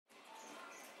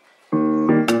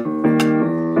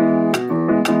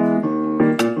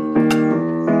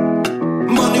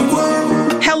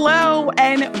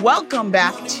welcome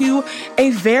back to a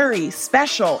very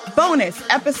special bonus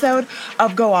episode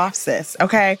of Go Off Sis,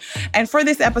 okay? And for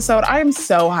this episode, I am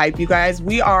so hyped, you guys.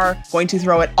 We are going to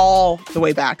throw it all the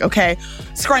way back, okay?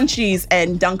 Scrunchies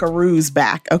and Dunkaroos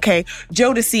back, okay?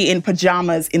 Jodeci in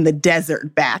pajamas in the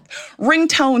desert back.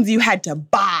 Ringtones you had to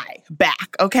buy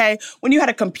back, okay? When you had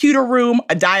a computer room,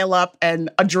 a dial-up,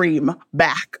 and a dream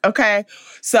back, okay?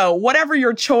 So whatever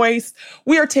your choice,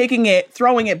 we are taking it,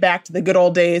 throwing it back to the good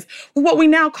old days, what we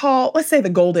now call, let's say, the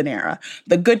golden era.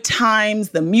 The good times,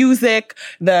 the music,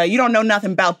 the you don't know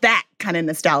nothing about that kind of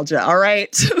nostalgia, all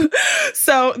right?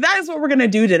 So that is what we're going to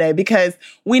do today, because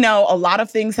we know a lot of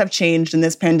things have changed in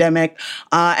this pandemic,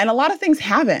 and a lot of things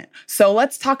haven't. So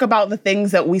let's talk about the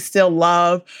things that we still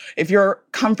love. If you're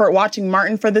comfort watching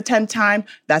Martin for the 10th time,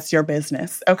 that's your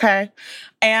business, okay?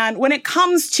 And when it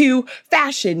comes to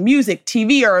fashion, music,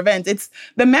 TV, or events, it's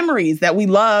the memories that we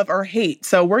love or hate.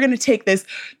 So we're going to take this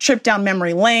trip down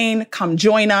memory lane. Come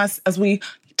join us as we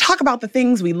talk about the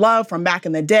things we love from back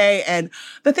in the day and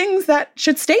the things that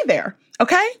should stay there.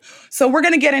 Okay? So we're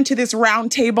going to get into this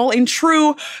round table in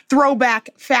true throwback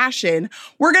fashion.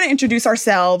 We're going to introduce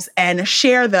ourselves and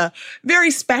share the very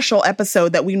special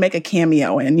episode that we make a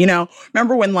cameo in. You know,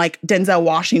 remember when like Denzel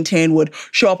Washington would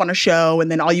show up on a show and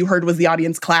then all you heard was the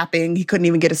audience clapping? He couldn't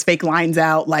even get his fake lines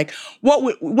out. Like,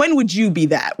 when would you be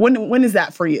that? When is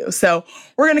that for you? So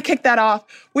we're going to kick that off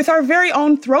with our very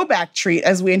own throwback treat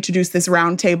as we introduce this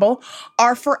round table.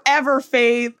 Our forever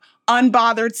fave,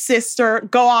 unbothered sister,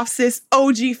 Go Off Sis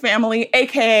OG family,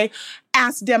 a.k.a.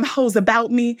 Ask Dem Hoes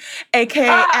About Me,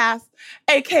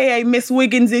 a.k.a. Miss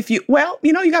Wiggins if you, well,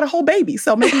 you know, you got a whole baby,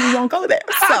 so maybe we won't go there.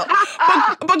 So,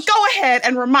 but go ahead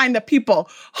and remind the people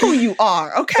who you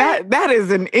are, okay? That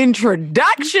is an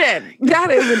introduction.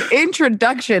 That is an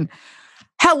introduction.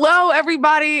 Hello,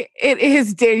 everybody. It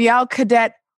is Danielle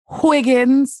Cadet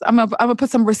Wiggins. I'm gonna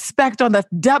put some respect on the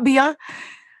W.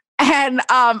 And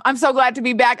I'm so glad to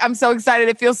be back. I'm so excited.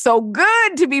 It feels so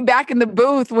good to be back in the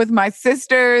booth with my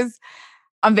sisters.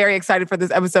 I'm very excited for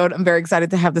this episode. I'm very excited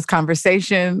to have this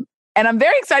conversation. And I'm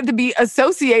very excited to be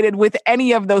associated with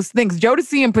any of those things.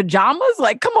 Jodeci in pajamas?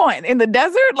 Like, come on, in the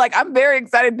desert? Like, I'm very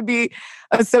excited to be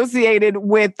associated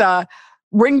with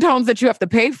ringtones that you have to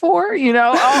pay for, you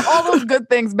know, all those good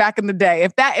things back in the day.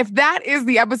 If that is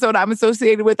the episode I'm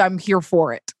associated with, I'm here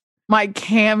for it. My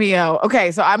cameo.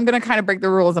 Okay, so I'm going to kind of break the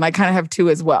rules, and I kind of have two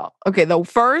as well. Okay, the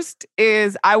first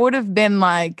is I would have been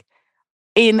like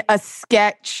in a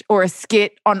sketch or a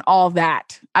skit on All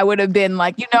That. I would have been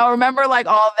like, you know, remember like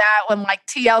All That when like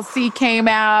TLC came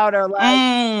out, or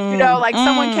like, you know, like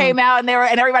someone came out and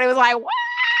everybody was like, what?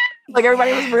 Like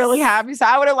everybody was really happy. So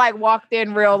I would have like walked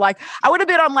in real, like I would have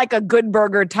been on like a Good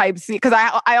Burger type scene, because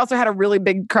I also had a really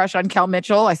big crush on Kel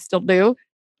Mitchell. I still do.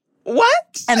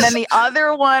 What? And then the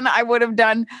other one I would have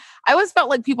done, I always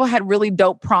felt like people had really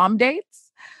dope prom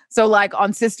dates. So like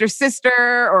on Sister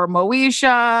Sister or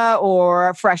Moesha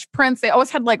or Fresh Prince, they always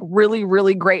had like really,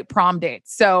 really great prom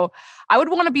dates. So I would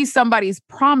want to be somebody's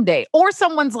prom date or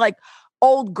someone's like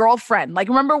old girlfriend. Like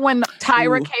remember when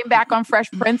Tyra came back on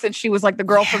Fresh Prince and she was like the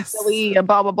girl from Philly and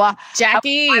blah, blah, blah.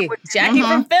 Jackie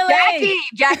from Philly.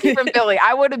 Jackie from Philly.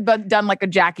 I would have done like a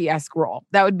Jackie-esque role.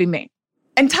 That would be me.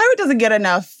 And Tyra doesn't get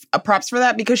enough props for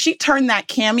that, because she turned that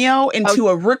cameo into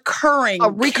a recurring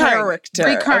character.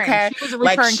 Okay? She was a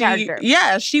recurring character.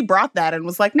 Yeah, she brought that and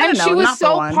was like, no, she was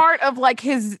so part of like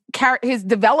his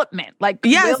development. Like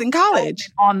yes, in college.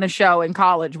 On the show in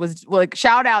college was like,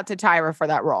 shout out to Tyra for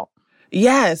that role.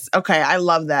 Yes. Okay, I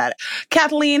love that.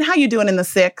 Kathleen, how you doing in the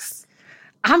six?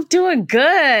 I'm doing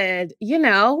good. You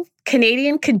know,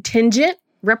 Canadian contingent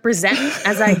representing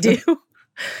as I do.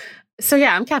 So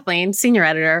yeah, I'm Kathleen, senior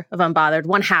editor of Unbothered,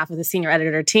 one half of the senior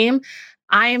editor team.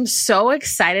 I am so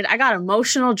excited. I got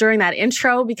emotional during that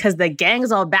intro because the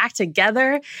gang's all back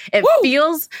together. It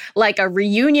feels like a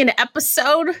reunion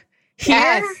episode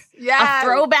here, yes. A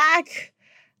throwback.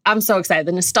 I'm so excited.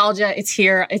 The nostalgia, it's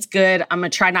here. It's good. I'm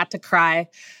going to try not to cry.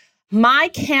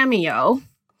 My cameo,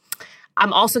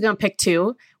 I'm also going to pick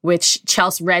two, which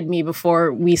Chelsea read me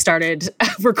before we started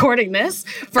recording this,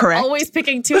 for Correct. Always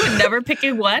picking two and never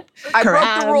picking one. I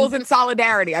broke the rules in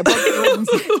solidarity. I broke the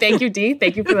rules. Thank you, Dee.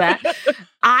 Thank you for that.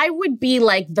 I would be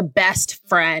like the best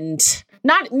friend.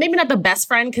 Maybe not the best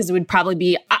friend, because it would probably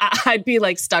be, I'd be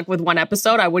like stuck with one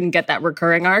episode. I wouldn't get that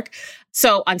recurring arc.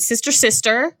 So on Sister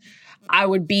Sister, I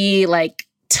would be like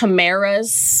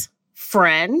Tamara's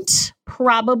friend,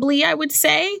 probably, I would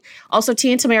say. Also,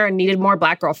 T and Tamara needed more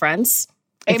Black girlfriends.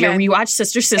 Amen. If you rewatch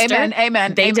Sister Sister,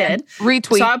 Amen. they did.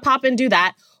 Retweet. So I'd pop and do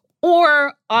that.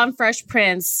 Or on Fresh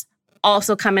Prince,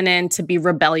 also coming in to be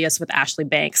rebellious with Ashley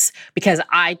Banks because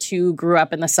I too grew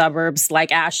up in the suburbs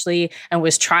like Ashley and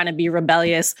was trying to be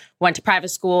rebellious, went to private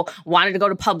school, wanted to go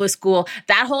to public school,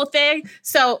 that whole thing.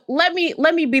 So let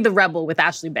me be the rebel with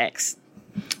Ashley Banks.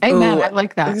 Amen. Ooh, I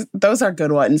like that. Those are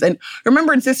good ones. And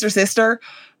remember in Sister Sister,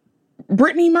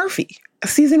 Brittany Murphy,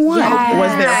 season 1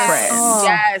 was their friend. Oh,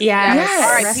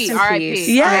 yes. R.I.P.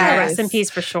 R.I.P. Yes. Rest in peace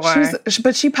for sure.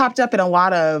 But she popped up in a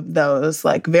lot of those,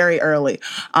 like, very early.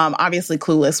 Obviously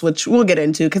Clueless, which we'll get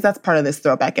into because that's part of this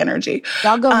throwback energy.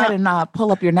 Y'all go ahead and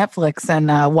pull up your Netflix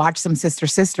and watch some Sister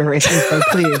Sister if you so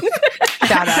please.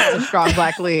 Shout out to Strong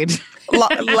Black Lead.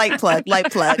 Light plug.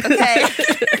 Okay.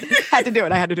 I had to do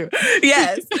it.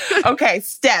 Yes. Okay,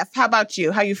 Steph, how about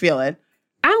you? How you feeling?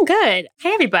 I'm good.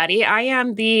 Hey, everybody. I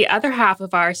am the other half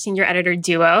of our senior editor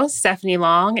duo, Stephanie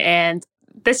Long, and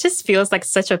this just feels like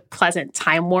such a pleasant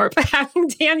time warp having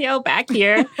Danielle back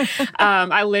here.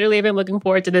 I literally have been looking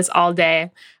forward to this all day.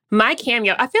 My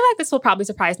cameo, I feel like this will probably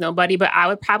surprise nobody, but I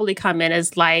would probably come in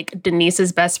as like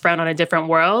Denise's best friend on A Different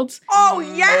World. Oh,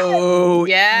 yes. Oh,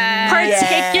 yeah.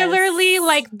 Particularly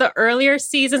like the earlier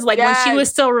seasons, like when she was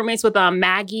still roommates with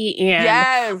Maggie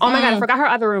and oh my God, I forgot her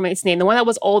other roommate's name. The one that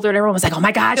was older and everyone was like, oh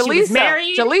my God, she was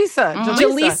married. Jaleesa.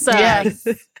 Yes.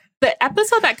 The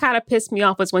episode that kind of pissed me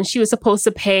off was when she was supposed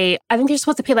to pay, I think they're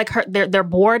supposed to pay like their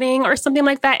boarding or something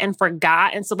like that and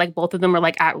forgot. And so like both of them were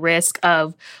like at risk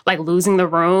of like losing the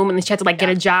room and then she had to like get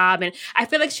a job. And I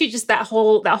feel like she just, that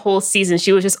whole season,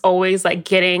 she was just always like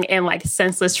getting in like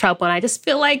senseless trouble. And I just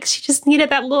feel like she just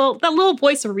needed that little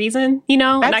voice of reason, you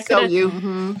know? That's and I could you.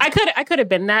 Mm-hmm. I could have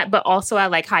been that, but also I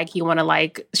like high key want to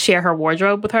like share her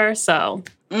wardrobe with her. So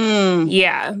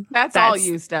yeah, that's all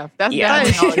you, Steph. That's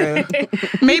all true.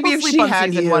 Maybe if she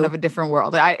had season 1 of A Different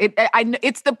World.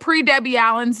 It's the pre-Debbie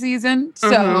Allen season,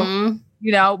 so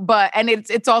you know. But and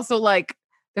it's also like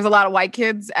there's a lot of white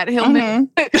kids at Hillman.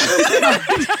 That's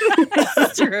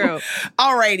true.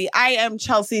 Alrighty, I am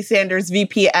Chelsea Sanders,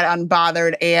 VP at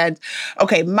Unbothered, and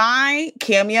okay, my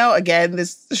cameo again.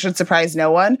 This should surprise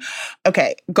no one.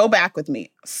 Okay, go back with me.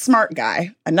 Smart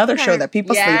Guy, another show that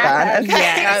people sleep on. Okay.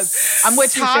 Yes. I'm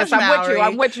with you, sis.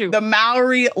 I'm with you. The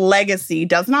Mowry legacy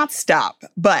does not stop.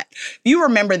 But you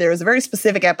remember there was a very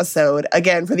specific episode,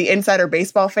 again, for the insider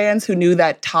baseball fans who knew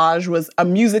that Taj was a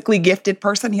musically gifted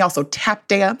person. He also tap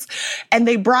danced. And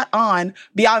they brought on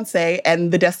Beyonce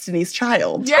and the Destiny's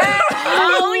Child. Yeah.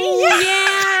 Oh,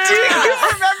 yeah. Do you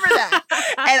remember that?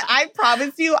 And I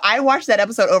promise you, I watched that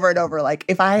episode over and over. Like,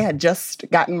 if I had just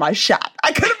gotten my shot,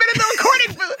 I could have been in the recording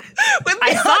booth with Beyonce.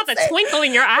 I saw the twinkle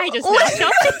in your eye just now.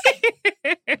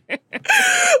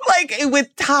 Like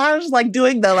with Taj, like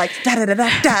doing the like da da da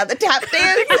da da the tap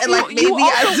dance, and like maybe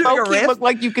I was doing a riff. Look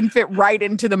like you can fit right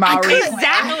into the Mowry.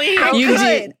 Exactly.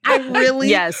 I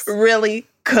really, really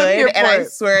could, and I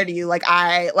swear to you,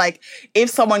 if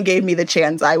someone gave me the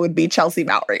chance, I would be Chelsea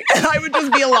Mowry. I would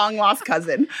just be a long lost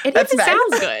cousin. It even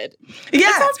sounds good. Yeah,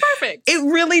 it sounds perfect. It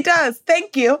really does.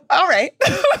 Thank you. All right,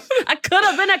 I could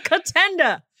have been a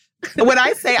contender. When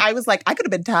I say I was like, I could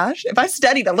have been Taj if I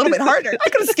studied a little bit harder. I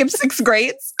could have skipped 6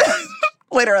 grades.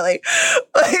 Literally,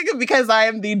 because I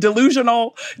am the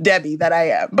delusional Debbie that I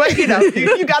am. But, you know,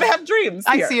 you got to have dreams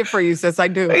here. I see it for you, sis. I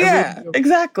do. Yeah, I really do.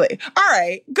 exactly. All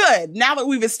right, good. Now that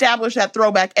we've established that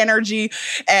throwback energy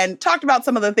and talked about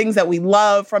some of the things that we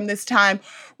love from this time,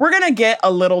 we're going to get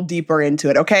a little deeper into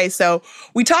it, okay? So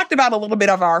we talked about a little bit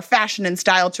of our fashion and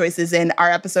style choices in our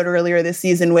episode earlier this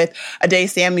season with Ade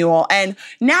Samuel. And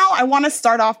now I want to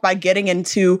start off by getting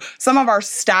into some of our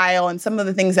style and some of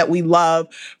the things that we love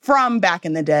from back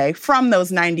in the day, from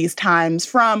those 90s times,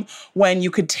 from when you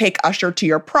could take Usher to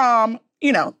your prom,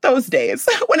 you know, those days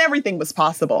when everything was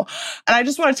possible. And I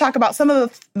just want to talk about some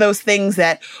of those things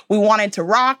that we wanted to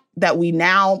rock that we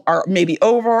now are maybe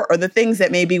over, or the things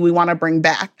that maybe we want to bring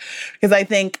back. Because I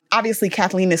think, obviously,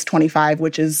 Kathleen is 25,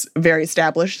 which is very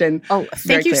established. And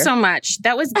thank you so much.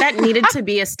 That needed to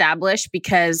be established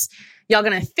because y'all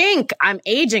gonna think I'm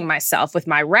aging myself with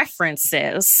my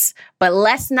references, but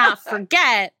let's not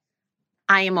forget,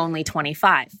 I am only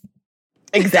 25.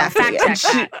 Exactly. Fact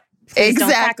check that. Please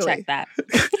Exactly. Don't fact check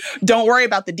that. Don't worry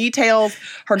about the details.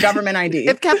 Her government ID.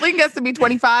 If Kathleen gets to be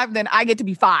 25, then I get to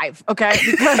be 5, okay?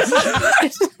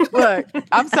 Because, look,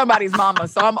 I'm somebody's mama,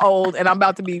 so I'm old, and I'm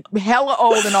about to be hella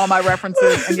old in all my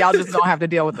references, and y'all just don't have to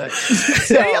deal with it.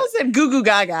 So, Danielle said goo goo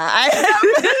gaga.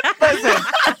 Listen,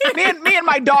 me and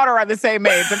my daughter are the same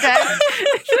age, okay?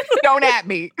 Don't at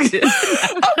me.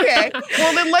 Okay.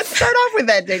 Well, then let's start off with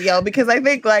that, Danielle, because I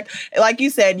think like you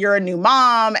said, you're a new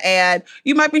mom and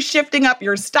you might be shifting up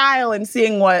your style and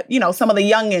seeing what, some of the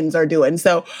youngins are doing.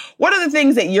 So what are the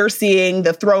things that you're seeing,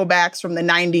 the throwbacks from the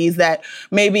 90s that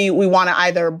maybe we want to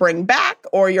either bring back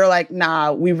or you're like,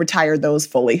 nah, we retired those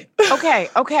fully? Okay.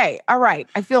 All right.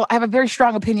 I have a very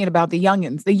strong opinion about the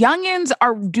youngins. The youngins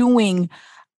are doing...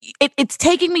 It's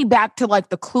taking me back to like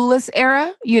the Clueless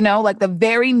era, like the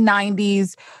very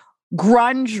 90s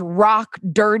grunge rock,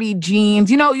 dirty jeans.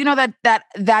 You know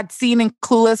that scene in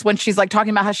Clueless when she's like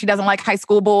talking about how she doesn't like high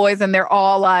school boys and they're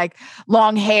all like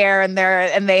long hair and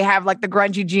they have like the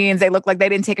grungy jeans. They look like they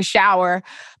didn't take a shower.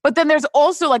 But then there's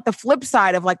also like the flip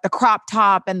side of like the crop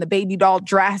top and the baby doll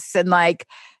dress and like,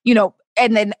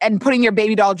 and putting your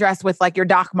baby doll dress with like your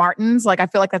Doc Martens. Like, I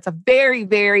feel like that's a very,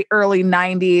 very early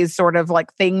 90s sort of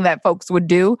like thing that folks would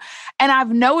do. And I've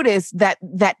noticed that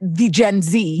the Gen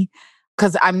Z,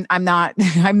 because I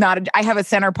have a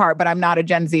center part, but I'm not a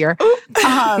Gen Zer.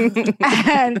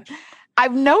 And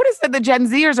I've noticed that the Gen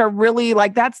Zers are really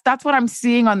like, that's what I'm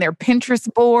seeing on their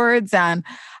Pinterest boards. And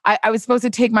I was supposed to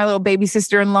take my little baby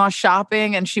sister-in-law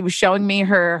shopping and she was showing me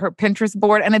her Pinterest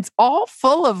board. And it's all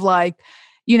full of like,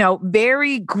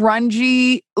 very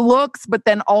grungy looks, but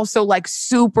then also like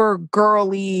super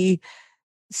girly,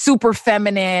 super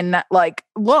feminine like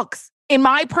looks. In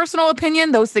my personal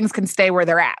opinion, those things can stay where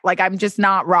they're at. Like, I'm just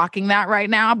not rocking that right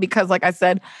now because, like I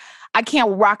said, I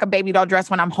can't rock a baby doll dress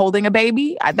when I'm holding a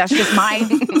baby. That's just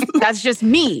that's just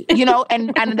me,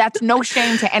 and that's no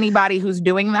shame to anybody who's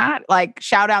doing that. Like,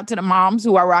 shout out to the moms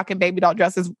who are rocking baby doll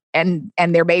dresses and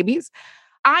their babies.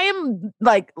 I am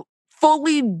like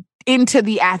fully into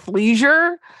the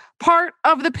athleisure part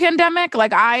of the pandemic.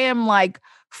 Like, I am like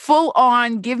full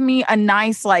on, give me a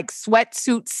nice like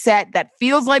sweatsuit set that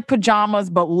feels like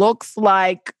pajamas but looks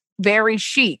like very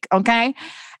chic, okay?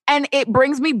 And it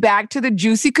brings me back to the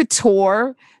Juicy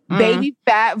Couture baby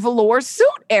fat velour suit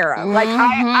era. Like,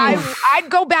 I'd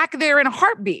go back there in a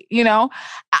heartbeat,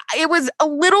 It was a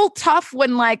little tough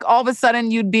when like all of a sudden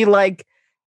you'd be like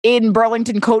in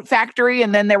Burlington Coat Factory,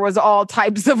 and then there was all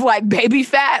types of like baby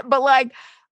fat. But like,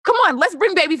 come on, let's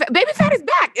bring baby fat. Baby fat is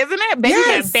back, isn't it? Baby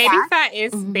fat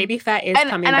is coming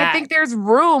back. And I think there's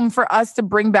room for us to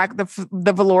bring back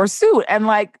the velour suit. And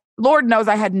like, Lord knows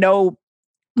I had no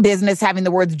business having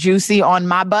the words juicy on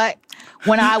my butt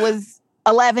when I was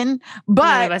 11. But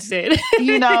none of us did.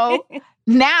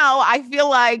 Now I feel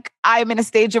like I'm in a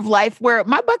stage of life where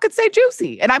my butt could say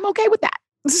juicy, and I'm okay with that.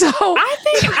 So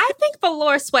I think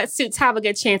velour sweatsuits have a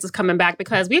good chance of coming back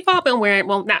because we've all been wearing,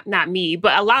 well, not me,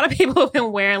 but a lot of people have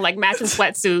been wearing like matching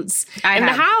sweatsuits in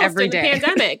the house every during day. the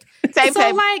pandemic. So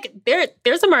like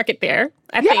there's a market there,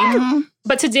 I think.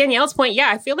 But to Danielle's point,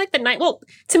 I feel like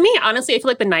to me, honestly, I feel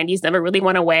like the 90s never really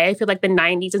went away. I feel like the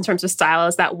 90s in terms of style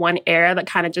is that one era that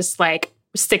kind of just like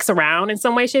sticks around in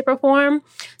some way, shape, or form.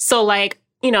 So like,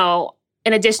 in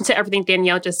addition to everything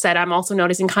Danielle just said, I'm also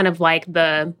noticing kind of like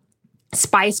the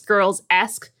Spice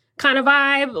Girls-esque kind of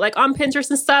vibe, like on Pinterest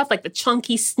and stuff, like the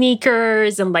chunky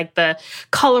sneakers and like the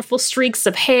colorful streaks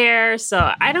of hair.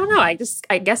 So I don't know.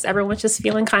 I guess everyone's just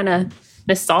feeling kind of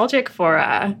nostalgic for,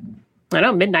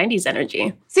 mid-90s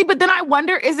energy. See, but then I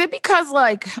wonder, is it because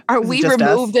like, are we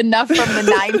removed enough from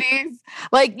the 90s?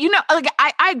 Like,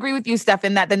 I agree with you, Steph,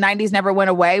 in that the 90s never went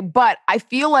away, but I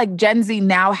feel like Gen Z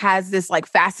now has this like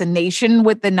fascination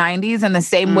with the 90s in the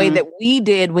same way that we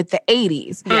did with the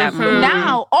 80s. Yeah. But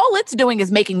now all it's doing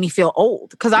is making me feel old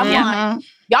because I'm like,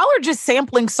 y'all are just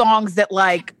sampling songs that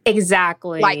like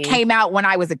exactly like came out when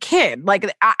I was a kid.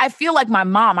 Like I feel like my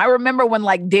mom. I remember when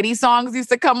like Diddy songs used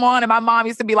to come on, and my mom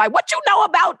used to be like, "What you know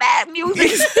about that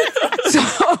music?" So,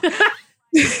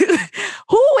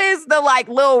 who is the like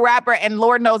little rapper? And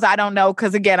Lord knows I don't know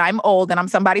because again I'm old and I'm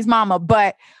somebody's mama.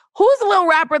 But who's the little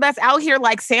rapper that's out here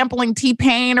like sampling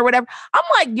T-Pain or whatever? I'm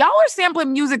like, y'all are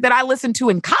sampling music that I listened to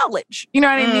in college. You know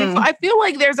what I mean? So I feel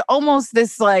like there's almost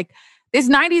this like. This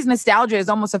 90s nostalgia is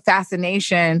almost a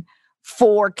fascination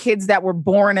for kids that were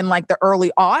born in like the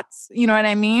early aughts. You know what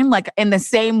I mean? Like in the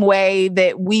same way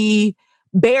that we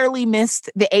barely missed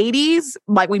the 80s,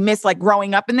 like we missed like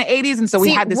growing up in the 80s. And so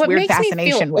we had this weird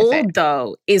fascination with it. What makes me feel old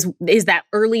though is that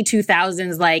early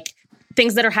 2000s, like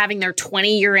things that are having their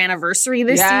 20-year anniversary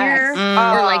this year, or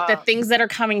like the things that are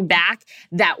coming back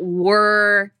that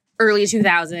were early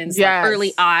 2000s, like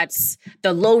early aughts,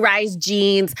 the low-rise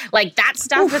jeans, like that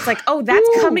stuff. It's like, oh, that's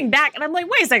coming back. And I'm like,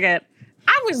 wait a second.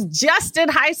 I was just in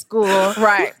high school.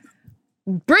 Right.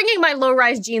 bringing my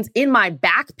low-rise jeans in my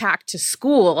backpack to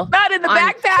school. Not in the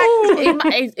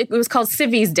backpack. It was called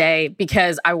Civvies Day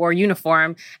because I wore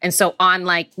uniform. And so on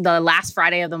like the last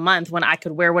Friday of the month when I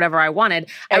could wear whatever I wanted,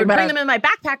 I would bring them in my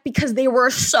backpack because they were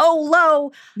so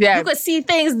low. Yeah. You could see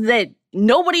things that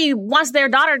nobody wants their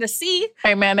daughter to see.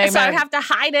 Amen. So I'd have to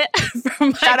hide it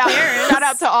from my parents. Shout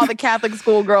out to all the Catholic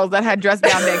school girls that had dress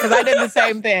down day because I did the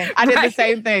same thing. The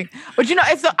same thing. But you know,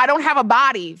 I don't have a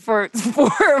body for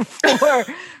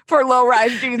low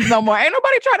rise jeans no more. Ain't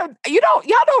nobody trying to.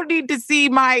 Y'all don't need to see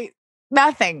my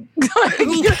nothing. But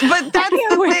that's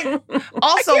the thing.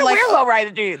 Also, I can't like wear low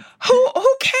rise jeans.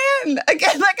 Who can?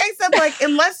 Again, like I said, like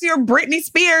unless you're Britney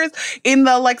Spears in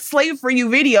the like Slave for You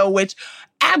video, which.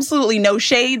 Absolutely no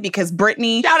shade because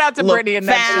Britney. Shout out to Britney and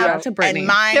that shout out to Britney. And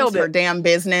minds her damn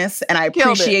business, and I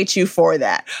appreciate you for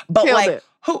that. But like,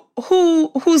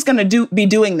 who's gonna be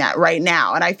doing that right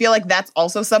now? And I feel like that's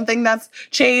also something that's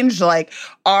changed, like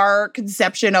our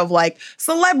conception of like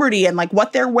celebrity and like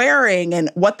what they're wearing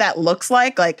and what that looks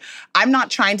like. Like, I'm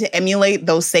not trying to emulate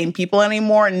those same people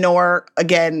anymore. Nor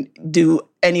again, do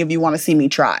any of you want to see me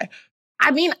try. I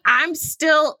mean, I'm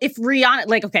still, if Rihanna,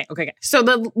 like, okay. So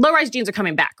the low-rise jeans are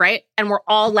coming back, right? And we're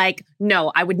all like,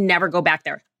 no, I would never go back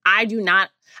there. I didn't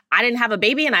have a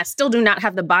baby and I still do not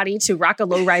have the body to rock a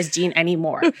low-rise jean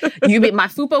anymore. My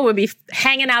fupa would be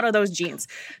hanging out of those jeans.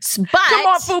 But, come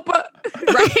on, fupa.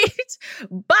 Right?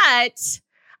 But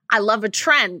I love a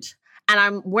trend. And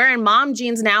I'm wearing mom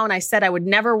jeans now and I said I would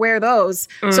never wear those.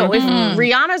 Mm-hmm. So if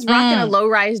Rihanna's rocking a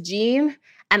low-rise jean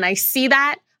and I see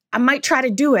that, I might try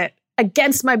to do it.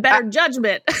 Against my better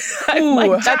judgment. I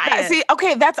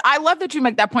love that you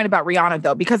make that point about Rihanna,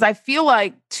 though, because I feel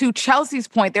like, to Chelsea's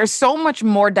point, there's so much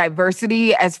more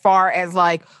diversity as far as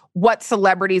like what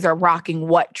celebrities are rocking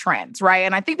what trends, right?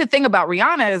 And I think the thing about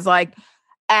Rihanna is like,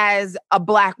 as a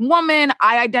Black woman,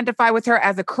 I identify with her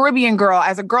as a Caribbean girl,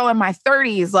 as a girl in my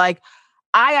 30s, like,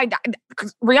 Rihanna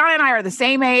and I are the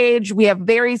same age. We have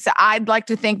I'd like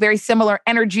to think, very similar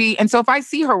energy. And so if I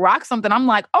see her rock something, I'm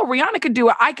like, oh, Rihanna could do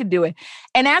it. I could do it.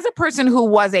 And as a person who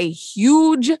was a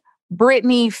huge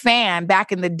Britney fan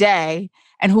back in the day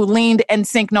and who leaned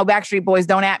NSYNC, no Backstreet Boys,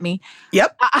 don't at me.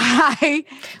 Yep.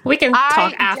 We can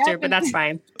talk after, but that's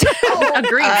fine.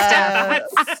 Agreed, Steph.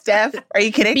 Steph, are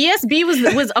you kidding?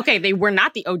 BSB was okay. They were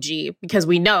not the OG because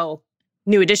we know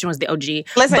New Edition was the OG.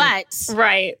 Listen, but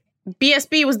right.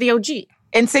 BSB was the OG.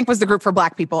 NSYNC was the group for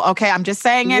Black people. Okay, I'm just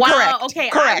saying it. Wow, Correct. Okay,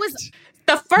 correct. I was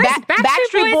the first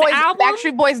Backstreet Boys album.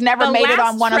 Backstreet Boys never made it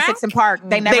on 106 and Park.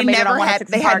 They never made it on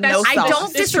 106 and Park. No sauce. I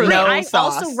don't disagree. No I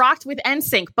sauce. also rocked with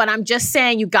NSYNC, but I'm just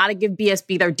saying you got to give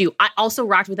BSB their due. I also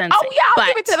rocked with NSYNC. Oh yeah, I'll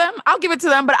give it to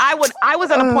them. But I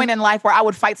was at a point in life where I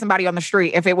would fight somebody on the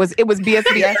street if it was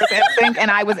BSB NSYNC,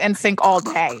 and I was NSYNC all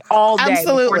day.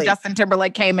 Absolutely. Before Justin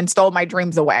Timberlake came and stole my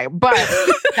dreams away. But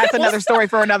that's another story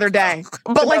for another day.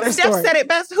 But like Steph said it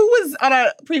best, who was on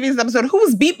a previous episode, who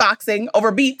was beatboxing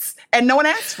over beats and no one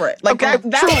asked for it? Like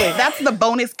that's the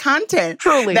bonus content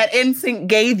that NSYNC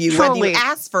gave you, whether you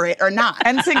asked for it or not.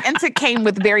 NSYNC came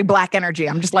with very Black energy.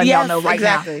 I'm just letting y'all know right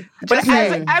now. But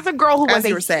as a girl who was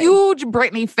a huge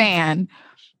Britney fan,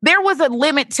 there was a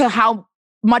limit to how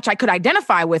much I could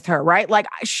identify with her, right? Like,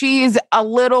 she's a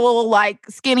little like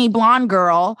skinny blonde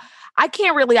girl. I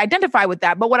can't really identify with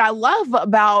that. But what I love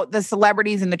about the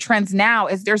celebrities and the trends now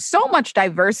is there's so much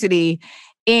diversity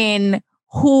in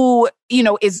who,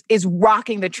 is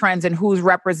rocking the trends and who's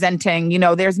representing.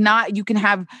 You can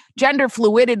have gender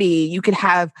fluidity, you could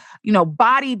have,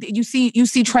 body, you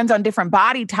see trends on different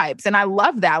body types. And I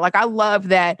love that. Like, I love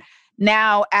that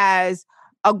now as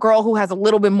a girl who has a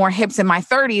little bit more hips in my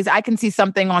 30s, I can see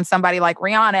something on somebody like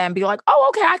Rihanna and be like, oh,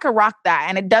 okay, I could rock that.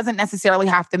 And it doesn't necessarily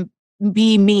have to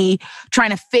be me trying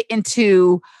to fit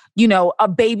into, a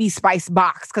Baby Spice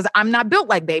box, because I'm not built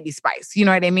like Baby Spice. You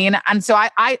know what I mean? And so I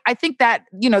think that,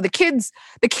 the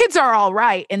kids are all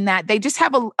right in that they just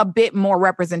have a bit more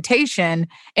representation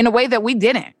in a way that we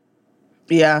didn't.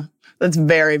 Yeah. That's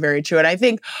very, very true. And I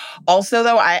think also,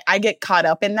 though, I get caught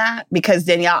up in that because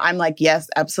Danielle, I'm like, yes,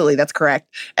 absolutely, that's correct.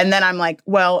 And then I'm like,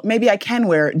 well, maybe I can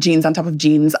wear jeans on top of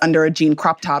jeans under a jean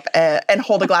crop top and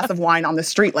hold a glass of wine on the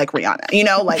street like Rihanna.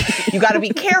 You got to be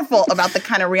careful about the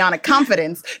kind of Rihanna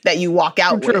confidence that you walk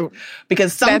out with.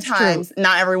 Because sometimes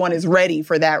not everyone is ready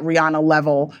for that Rihanna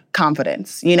level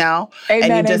confidence, Amen,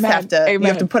 and you just have to Amen. you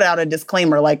have to put out a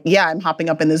disclaimer like, yeah, I'm hopping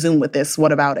up in the Zoom with this.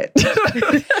 What about it?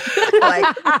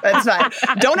 Like, that's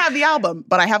fine. Don't have the album,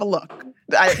 but I have a look.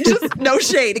 Just no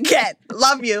shade again.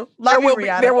 Love you.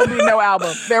 Rihanna. There will be no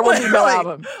album. There will be no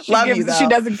album. She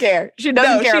doesn't care. She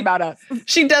doesn't care about us.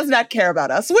 She does not care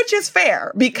about us, which is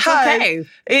fair because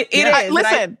it is.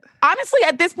 Listen, honestly,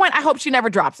 at this point, I hope she never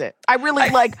drops it. I really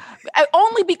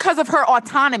only because of her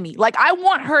autonomy. Like, I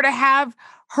want her to have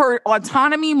her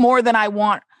autonomy more than I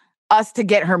want us to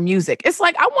get her music. It's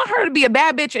like, I want her to be a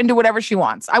bad bitch and do whatever she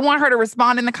wants. I want her to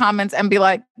respond in the comments and be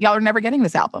like, y'all are never getting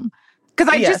this album. Because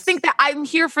I just think that I'm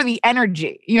here for the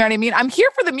energy. You know what I mean? I'm here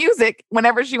for the music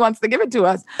whenever she wants to give it to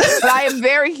us. But I am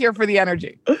very here for the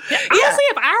energy. Honestly,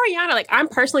 if Ariana, like, I'm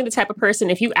personally the type of person,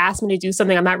 if you ask me to do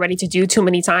something I'm not ready to do too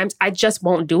many times, I just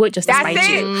won't do it just to spite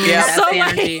you. Yeah. That's So, the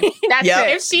like, energy. That's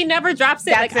it. if she never drops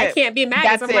it, That's like, I it. can't be mad.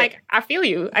 That's I'm it. like, I feel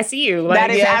you. I see you. Like, That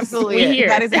is yes, absolutely we it. here.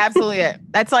 That is absolutely it.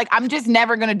 That's like, I'm just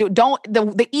never going to do.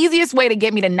 The easiest way to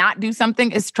get me to not do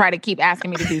something is try to keep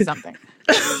asking me to do something.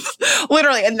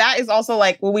 Literally. And that is also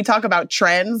like when we talk about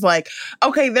trends, like,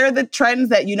 okay, they're the trends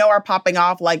that are popping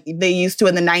off like they used to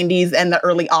in the 90s and the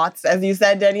early aughts, as you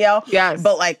said, Danielle. Yes.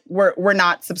 But like we're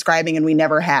not subscribing and we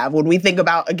never have. When we think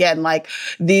about, again, like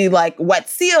the like Wet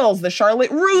Seals, the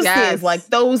Charlotte Russes, like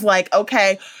those, like,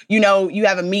 okay, you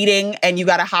have a meeting and you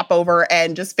got to hop over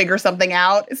and just figure something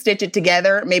out, stitch it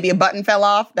together. Maybe a button fell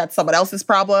off. That's someone else's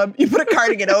problem. You put a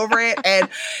cardigan over it and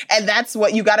that's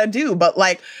what you got to do. But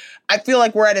like, I feel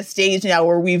like we're at a stage now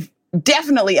where we've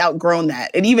definitely outgrown that.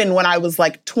 And even when I was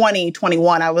like 20,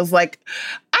 21, I was like,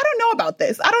 I don't know about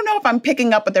this. I don't know if I'm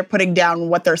picking up what they're putting down,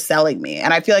 what they're selling me.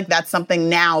 And I feel like that's something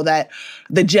now that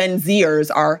the Gen Zers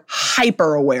are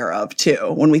hyper aware of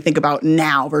too, when we think about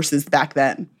now versus back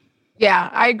then. Yeah,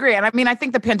 I agree. And I mean, I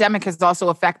think the pandemic has also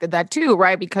affected that too,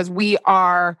 right? Because we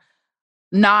are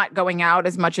not going out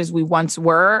as much as we once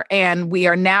were. And we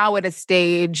are now at a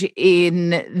stage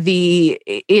in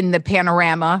the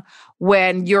panorama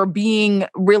when you're being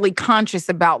really conscious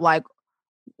about like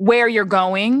where you're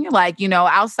going. Like,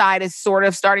 outside is sort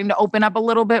of starting to open up a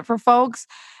little bit for folks.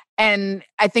 And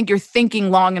I think you're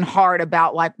thinking long and hard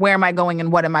about like, where am I going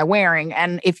and what am I wearing?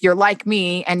 And if you're like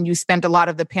me and you spent a lot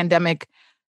of the pandemic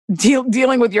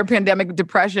dealing with your pandemic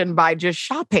depression by just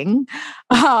shopping,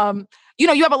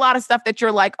 you have a lot of stuff that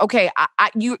you're like, okay,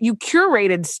 you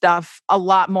curated stuff a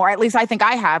lot more. At least I think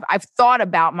I have. I've thought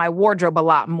about my wardrobe a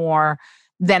lot more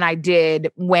than I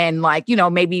did when, like,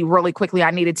 maybe really quickly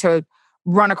I needed to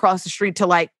run across the street to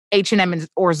like H&M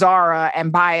or Zara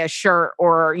and buy a shirt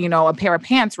or, a pair of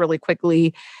pants really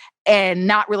quickly, and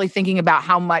not really thinking about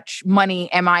how much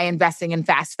money am I investing in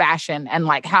fast fashion and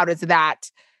like, how does that,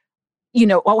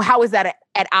 how is that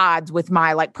at odds with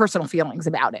my like personal feelings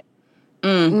about it?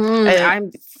 I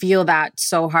feel that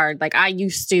so hard. Like I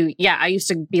used to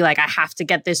be like, I have to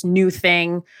get this new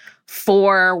thing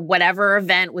for whatever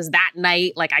event was that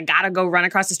night. Like I gotta go run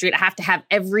across the street. I have to have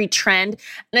every trend.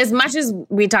 And as much as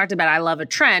we talked about, I love a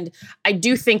trend, I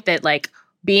do think that like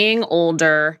being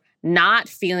older, not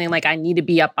feeling like I need to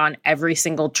be up on every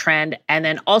single trend, and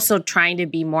then also trying to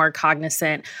be more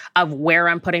cognizant of where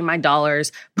I'm putting my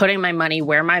dollars, putting my money,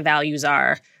 where my values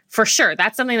are. For sure.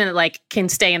 That's something that like can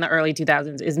stay in the early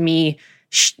 2000s is me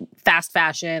fast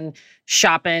fashion,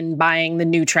 shopping, buying the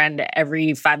new trend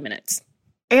every 5 minutes.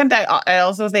 And I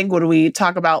also think when we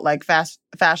talk about like fast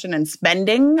fashion and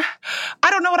spending,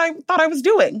 I don't know what I thought I was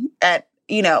doing at,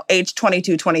 age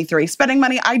 22, 23. Spending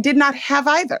money I did not have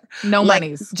either. No like,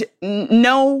 monies.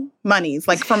 No monies.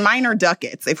 Like for minor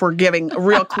ducats, if we're giving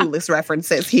real Clueless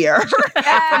references here.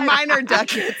 For minor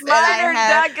ducats. Minor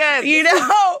ducats.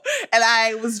 And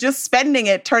I was just spending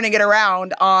it, turning it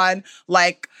around on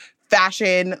like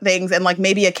fashion things and like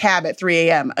maybe a cab at 3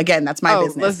 a.m. Again, that's my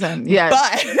business. Listen, yes.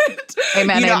 But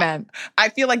amen. I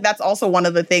feel like that's also one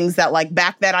of the things that like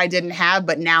back then I didn't have,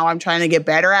 but now I'm trying to get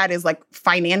better at is like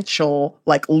financial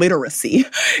like literacy.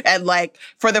 And like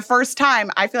for the first time,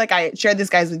 I feel like I shared this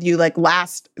guys with you like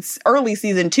early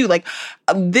season 2, like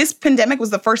this pandemic was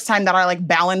the first time that I like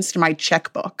balanced my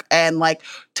checkbook and like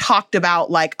talked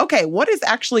about like, okay, what is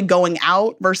actually going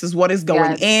out versus what is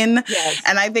going in. Yes.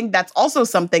 And I think that's also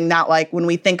something that like when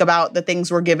we think about the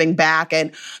things we're giving back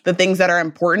and the things that are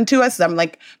important to us, I'm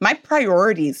like, my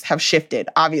priorities have shifted,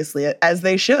 obviously, as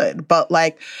they should. But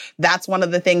like, that's one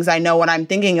of the things I know when I'm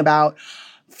thinking about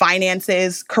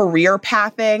finances, career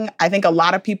pathing. I think a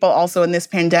lot of people also in this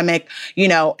pandemic,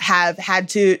 have had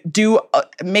to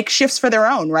make shifts for their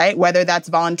own, right? Whether that's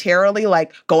voluntarily,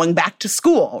 like going back to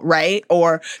school, right?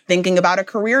 Or thinking about a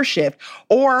career shift,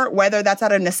 or whether that's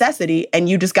out of necessity and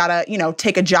you just gotta,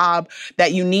 take a job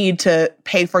that you need to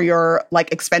pay for your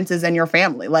like expenses and your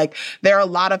family. Like there are a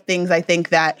lot of things I think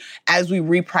that as we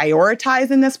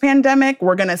reprioritize in this pandemic,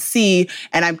 we're gonna see,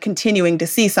 and I'm continuing to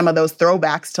see some of those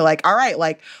throwbacks to like, all right,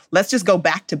 like like, let's just go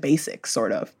back to basics,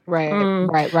 sort of.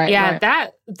 Right. Yeah,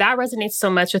 that resonates so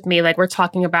much with me. Like we're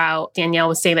talking about, Danielle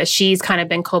was saying that she's kind of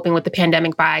been coping with the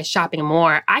pandemic by shopping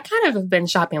more. I kind of have been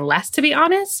shopping less, to be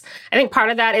honest. I think part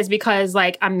of that is because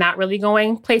like I'm not really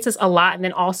going places a lot. And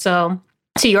then also,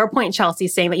 to your point, Chelsea,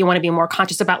 saying that you want to be more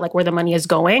conscious about like where the money is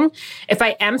going. If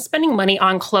I am spending money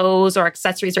on clothes or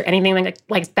accessories or anything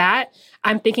like that,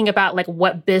 I'm thinking about like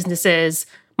what businesses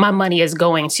my money is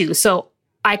going to. So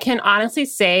I can honestly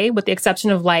say, with the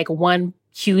exception of like one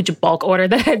huge bulk order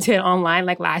that I did online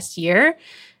like last year,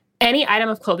 any item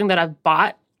of clothing that I've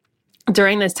bought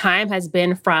during this time has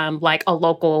been from like a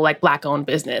local like Black-owned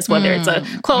business, whether it's a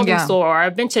clothing store or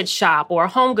a vintage shop or a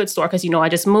home goods store, because, you know, I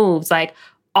just moved. Like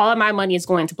all of my money is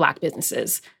going to Black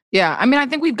businesses. Yeah. I mean, I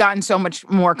think we've gotten so much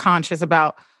more conscious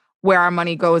about where our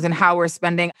money goes and how we're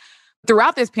spending.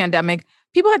 Throughout this pandemic,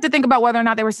 people had to think about whether or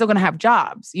not they were still going to have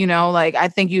jobs. You know, like I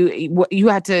think you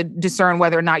had to discern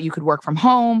whether or not you could work from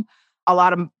home. A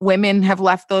lot of women have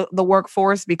left the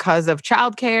workforce because of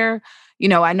childcare. You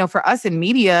know, I know for us in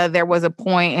media, there was a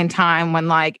point in time when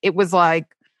like, it was like,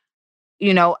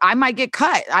 you know, I might get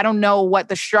cut. I don't know what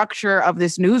the structure of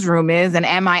this newsroom is, and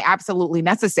am I absolutely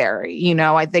necessary? You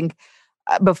know, I think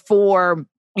before,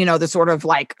 you know, the sort of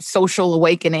like social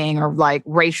awakening or like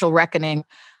racial reckoning,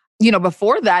 you know,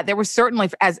 before that, there was certainly,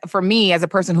 as for me, as a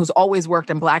person who's always worked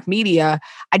in Black media,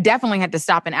 I definitely had to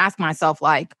stop and ask myself,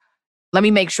 like, let me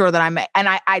make sure that and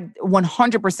I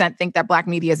 100% think that Black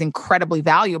media is incredibly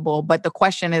valuable. But the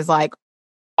question is like,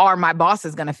 are my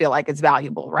bosses going to feel like it's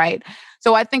valuable, right?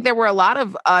 So I think there were a lot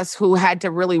of us who had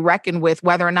to really reckon with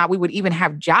whether or not we would even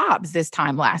have jobs this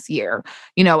time last year,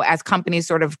 you know, as companies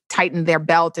sort of tightened their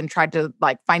belt and tried to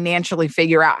like financially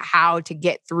figure out how to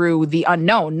get through the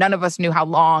unknown. None of us knew how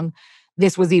long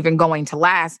this was even going to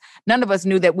last. None of us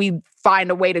knew that we'd find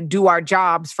a way to do our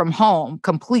jobs from home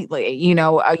completely, you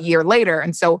know, a year later.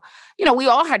 And so, you know, we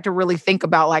all had to really think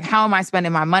about like, how am I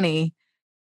spending my money?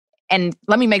 And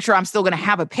let me make sure I'm still going to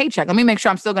have a paycheck. Let me make sure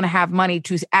I'm still going to have money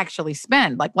to actually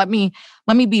spend. Like, let me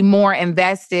be more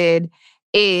invested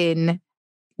in,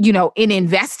 you know, in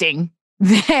investing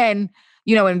than,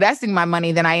 you know, investing my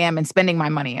money than I am in spending my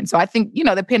money. And so I think, you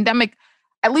know, the pandemic,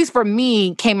 at least for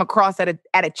me, came across at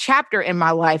a chapter in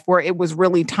my life where it was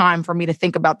really time for me to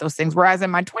think about those things. Whereas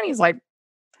in my 20s, like,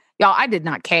 y'all, I did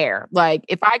not care. Like,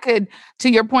 if I could, to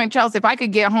your point, Chelsea, if I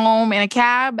could get home in a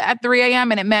cab at 3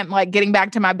 a.m. and it meant like getting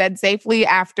back to my bed safely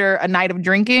after a night of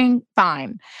drinking,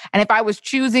 fine. And if I was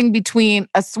choosing between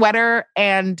a sweater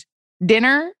and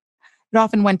dinner, it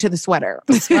often went to the sweater.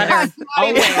 Sweater.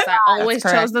 I always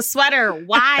chose the sweater.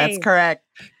 Why? That's correct.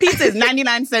 Pizza is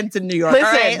 99 cents in New York.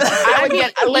 Listen, right?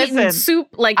 I would get soup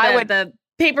like the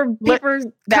paper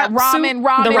that cup ramen, soup,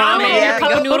 ramen, the ramen, yeah,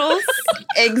 cup noodles.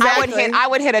 Exactly. I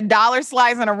would hit $1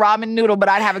 slice and a ramen noodle, but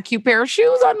I'd have a cute pair of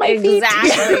shoes on my feet.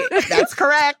 Exactly. That's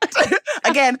correct.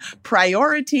 Again,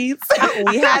 priorities.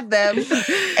 We had them.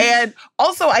 And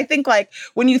also, I think like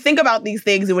when you think about these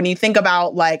things and when you think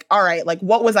about like, all right, like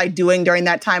what was I doing during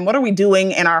that time? What are we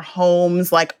doing in our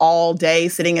homes like all day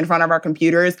sitting in front of our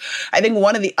computers? I think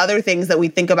one of the other things that we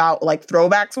think about like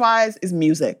throwbacks wise is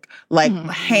music, like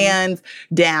hands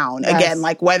down. Yes. Again,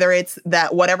 like whether it's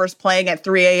that whatever's playing at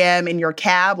 3 a.m. in your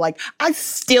cab, like I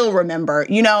still remember,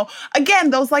 you know,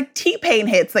 again, those like T-Pain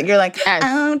hits that you're like, yes.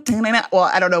 Oh, well,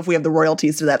 I don't know if we have the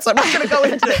royalties to that, so I'm not going to go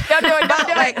into it. Don't do it.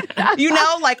 Like, you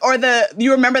know, like, or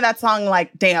you remember that song,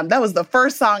 like, damn, that was the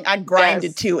first song I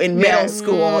grinded to in middle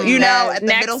school, you know, at the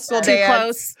middle school dance. Too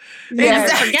close.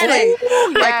 Exactly. Forget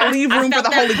it. Like, leave room for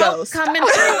the Holy Ghost. Coming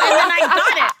through, and then I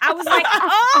got it. I was like,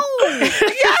 oh,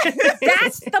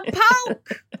 that's the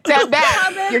poke. Step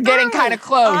back. You're getting kind of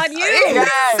close. On you.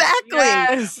 Yes. Exactly.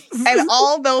 Yes. And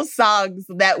all those songs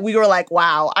that we were like,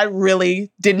 wow, I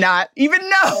really did not even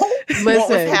know what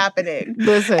was happening.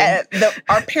 Listen. And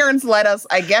our parents let us,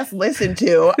 I guess, listen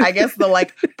to, the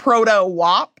like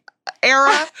proto-WAP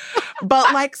era.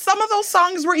 But like some of those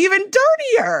songs were even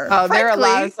dirtier. Oh, there are a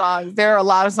lot of songs. There are a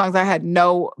lot of songs I had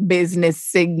no business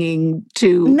singing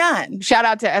to. None. Shout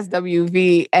out to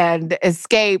SWV and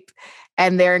Escape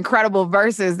and their incredible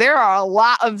verses. There are a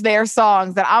lot of their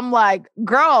songs that I'm like,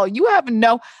 girl, you have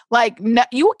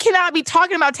you cannot be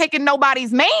talking about taking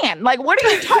nobody's man. Like, what are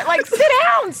you talking? Like, sit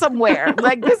down somewhere.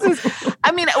 Like, this is,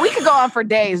 I mean, we could go on for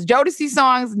days. Jodeci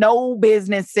songs, no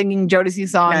business singing Jodeci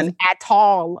songs at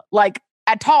all. Like,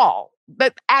 at all.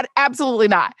 But absolutely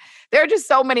not. There are just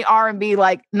so many R&B,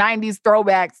 like 90s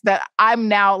throwbacks that I'm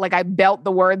now, like, I belt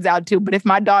the words out to. But if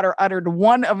my daughter uttered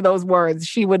one of those words,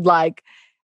 she would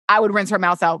I would rinse her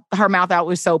mouth out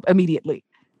with soap immediately.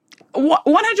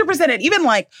 100%. And even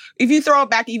like, if you throw it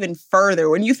back even further,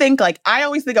 when you think like, I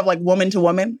always think of like Woman to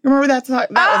Woman. Remember that song?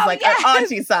 That was like an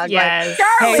auntie song. Yes.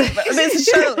 Like, hey, this is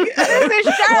Shirley. This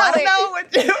is Shirley. Want to know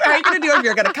what are you going to do if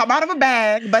you're going to come out of a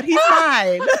bag, but he's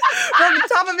mine. From the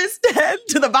top of his head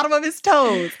to the bottom of his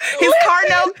toes. His car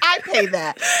note, I pay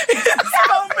that. His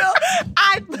phone bill,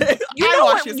 I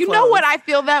wash his clothes. You know what I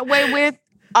feel that way with?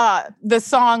 The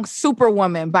song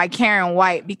Superwoman by Karen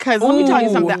White, because let me tell you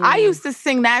something. I used to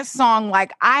sing that song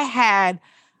like I had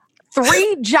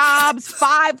 3 jobs,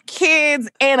 5 kids,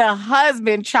 and a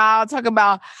husband, child. Talking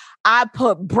about I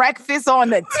put breakfast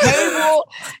on the table.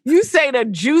 You say the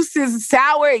juice is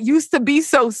sour. It used to be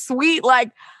so sweet.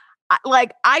 Like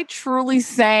I truly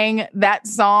sang that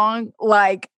song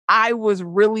like I was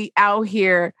really out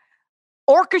here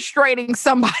orchestrating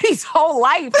somebody's whole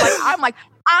life. Like I'm like,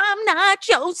 I'm not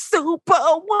your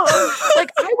superwoman.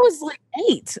 Like I was like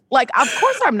 8. Like of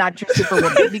course I'm not your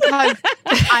superwoman because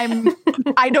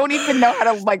I don't even know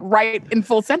how to like write in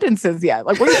full sentences yet.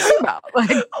 Like what are you talking about?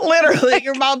 Like literally,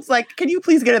 your mom's like, "Can you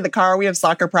please get in the car? We have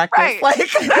soccer practice." Right. Like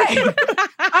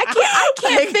I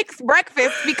can't fix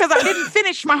breakfast because I didn't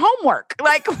finish my homework.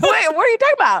 Like what are you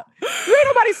talking about? You ain't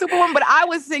nobody superwoman. But I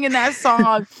was singing that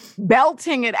song,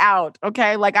 belting it out.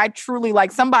 Okay, like I truly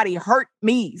like somebody hurt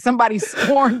me. Somebody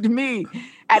scorned me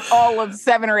at all of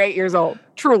 7 or 8 years old.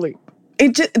 Truly.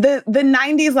 It just, the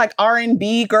 90s like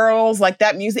R&B girls, like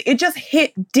that music, it just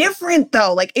hit different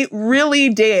though. Like it really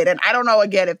did. And I don't know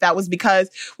again if that was because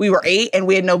we were 8 and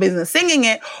we had no business singing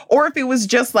it, or if it was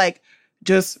just like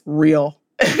just real.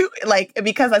 Like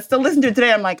because I still listen to it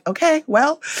today, I'm like, okay,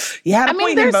 well, you had a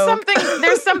point in both.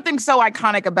 There's something so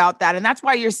iconic about that, and that's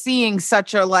why you're seeing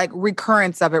such a like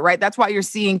recurrence of it, right? That's why you're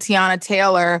seeing Tiana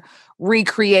Taylor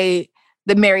recreate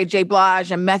the Mary J.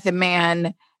 Blige and Method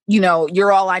Man, you know,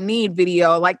 You're All I Need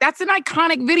video. Like that's an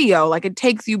iconic video. Like it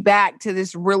takes you back to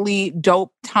this really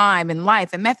dope time in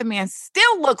life, and Method Man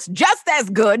still looks just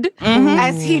as good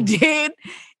as he did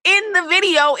in the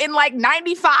video in like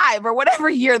 95 or whatever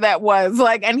year that was.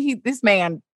 Like, and this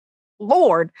man,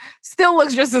 Lord, still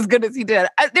looks just as good as he did.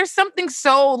 There's something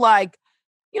so like,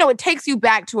 you know, it takes you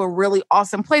back to a really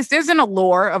awesome place. There's an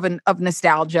allure of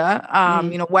nostalgia.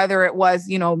 You know, whether it was,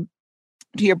 you know,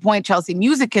 to your point, Chelsea,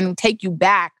 music can take you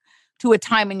back to a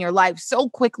time in your life so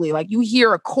quickly. Like you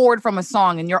hear a chord from a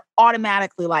song and you're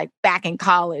automatically like back in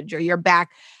college, or you're back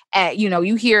at, you know,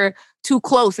 you hear Too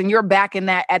Close and you're back in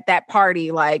at that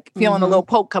party, like feeling a little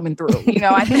poke coming through. You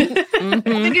know, I think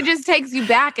it just takes you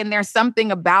back, and there's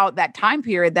something about that time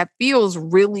period that feels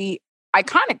really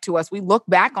iconic to us. We look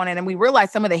back on it and we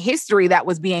realize some of the history that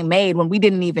was being made when we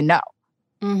didn't even know.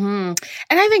 And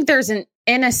I think there's an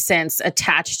innocence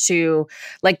attached to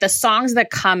like the songs that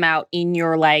come out in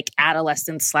your like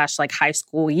adolescence / like high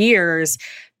school years.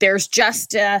 There's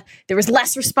just, there was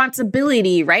less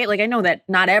responsibility, right? Like I know that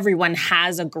not everyone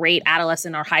has a great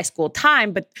adolescent or high school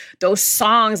time, but those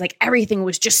songs, like everything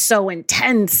was just so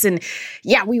intense. And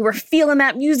yeah, we were feeling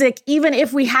that music, even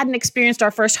if we hadn't experienced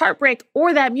our first heartbreak,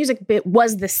 or that music bit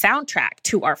was the soundtrack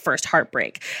to our first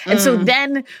heartbreak. And so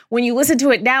then when you listen to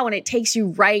it now and it takes you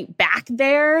right back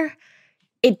there,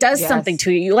 it does something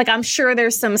to you. Like, I'm sure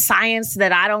there's some science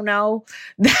that I don't know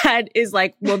that is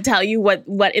like, will tell you what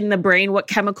in the brain, what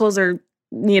chemicals are,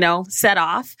 you know, set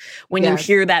off when you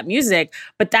hear that music.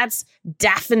 But that's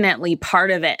definitely part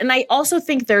of it. And I also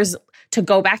think there's, to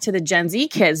go back to the Gen Z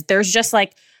kids, there's just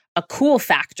like a cool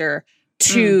factor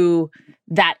to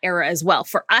that era as well.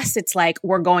 For us, it's like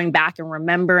we're going back and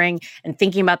remembering and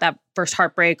thinking about that first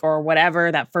heartbreak or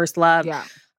whatever, that first love. Yeah.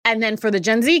 And then for the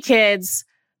Gen Z kids,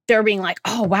 they're being like,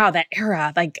 oh, wow, that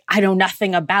era, like, I know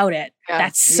nothing about it. Yeah,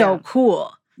 that's so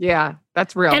cool. Yeah,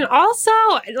 that's real. And also,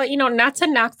 like, you know, not to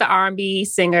knock the R&B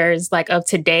singers, like, of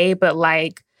today, but,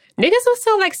 like, niggas was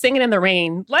still, like, singing in the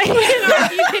rain. Like, in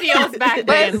R&B videos back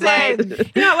then.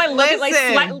 Like, you know,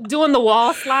 like, doing the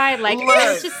wall slide. Like,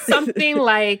 it's just something,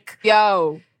 like...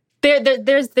 Yo...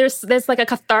 There's like a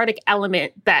cathartic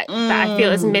element that I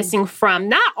feel is missing from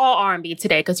not all R&B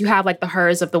today, because you have like the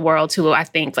Hers of the world who I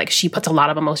think like she puts a lot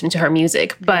of emotion to her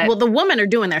music. But well, the women are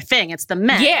doing their thing. It's the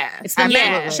men. Yeah, it's the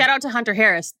men. Shout out to Hunter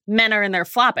Harris. Men are in their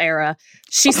flop era.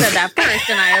 She said that first,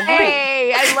 and I agree.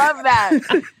 Hey, I love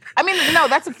that. I mean, no,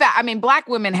 that's a fact. I mean, Black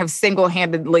women have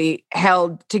single-handedly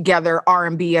held together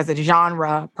R&B as a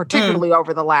genre, particularly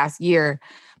over the last year.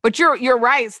 But you're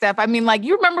right, Steph. I mean, like,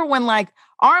 you remember when like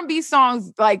R&B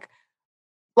songs, like,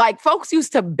 Like, folks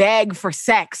used to beg for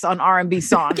sex on R&B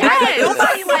songs. Yes. Right? Like,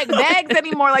 nobody like begs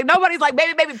anymore. Like, nobody's like,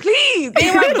 baby, please.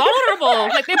 They were vulnerable.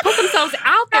 Like, they put themselves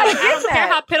out there. Like, I don't care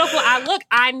how pitiful I look.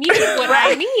 I need what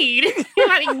I need.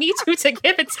 I need you to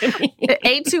give it to me.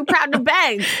 Ain't too proud to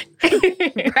beg.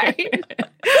 Right?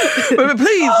 But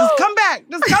please, just come back.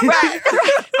 Just come back.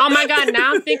 Oh my God.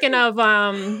 Now I'm thinking of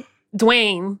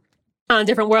Dwayne on A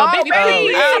Different World. Oh, Baby,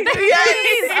 please.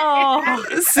 yes.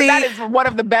 Oh, See, That is one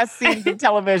of the best scenes in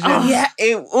television. yeah,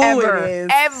 it Ever. is.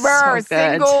 Ever. So good.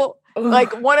 Single.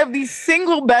 Like, one of the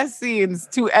single best scenes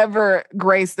to ever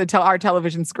grace our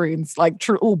television screens. Like,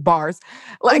 true bars.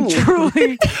 Like,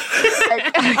 truly.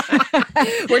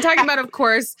 we're talking about, of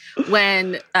course,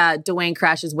 when Dwayne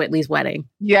crashes Whitley's wedding.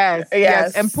 Yes.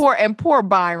 Yes. And poor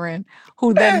Byron,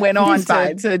 who then went on He's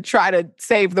fine. to try to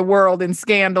save the world in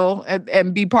Scandal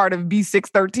and be part of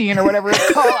B613 or whatever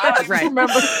it's called. I don't Right.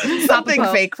 remember. Something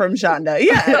fake from Shonda.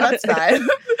 Yeah, that's fine.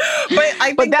 But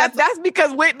I think That's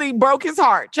because Whitney broke his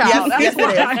heart, child. yes,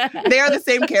 it is. They are the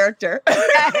same character.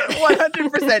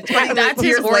 100%. That's his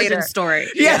years origin later. story.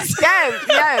 Yes.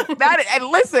 That is, and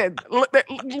listen,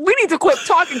 we need to quit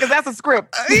talking because that's a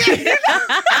script.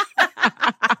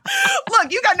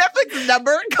 Look, you got Netflix's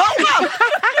number. Call up.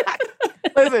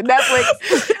 Listen, Netflix.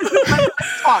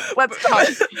 Let's talk.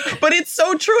 But it's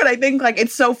so true. And I think like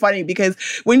it's so funny because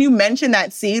when you mention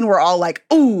that scene, we're all like,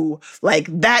 ooh, like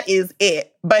that is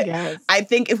it. But Yes. I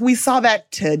think if we saw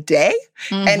that today,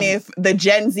 and if the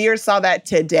Gen Zers saw that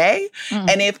today,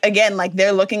 and if, again, like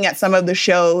they're looking at some of the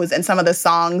shows and some of the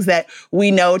songs that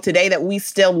we know today that we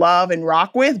still love and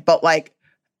rock with, but like,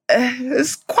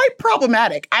 it's quite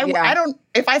problematic. I don't,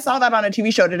 if I saw that on a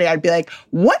TV show today, I'd be like,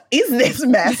 what is this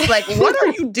mess? Like, what are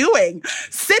you doing?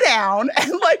 Sit down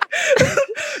and like,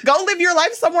 go live your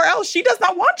life somewhere else. She does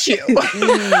not want you,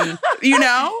 you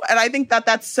know? And I think that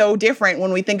that's so different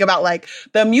when we think about like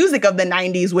the music of the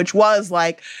 90s, which was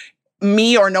like,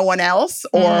 me or no one else,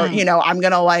 or, you know, I'm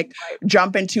going to like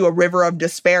jump into a river of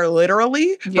despair,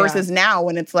 literally, versus now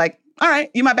when it's like, all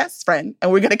right, you're my best friend,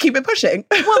 and we're going to keep it pushing.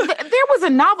 Well, there was a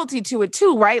novelty to it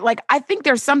too, right? Like, I think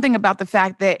there's something about the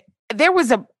fact that there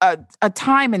was a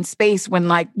time and space when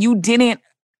like you didn't,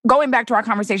 going back to our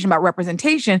conversation about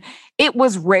representation, it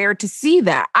was rare to see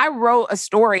that. I wrote a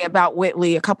story about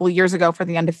Whitley a couple of years ago for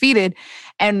The Undefeated,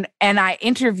 and I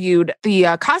interviewed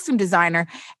the costume designer.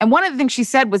 And one of the things she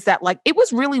said was that like it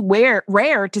was really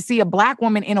rare to see a Black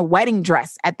woman in a wedding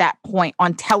dress at that point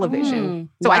on television.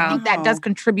 So I think that does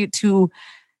contribute to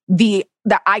the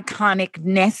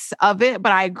iconicness of it.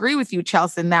 But I agree with you,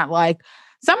 Chelsea, that like,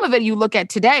 some of it you look at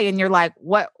today and you're like,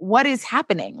 what is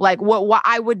happening? Like, what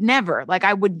I would never, like,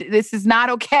 this is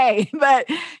not okay. But,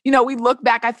 you know, we look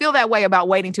back, I feel that way about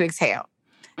Waiting to Exhale.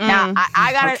 Now,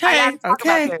 I gotta talk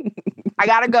about it. I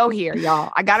gotta go here,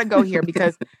 y'all. I gotta go here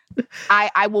because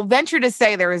I will venture to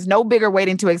say there is no bigger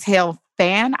Waiting to Exhale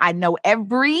fan. I know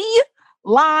every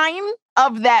line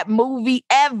of that movie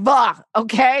ever,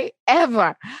 okay?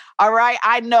 Ever. All right?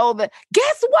 I know that.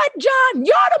 Guess what, John?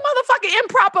 You're the motherfucking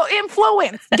improper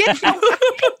influence. Get your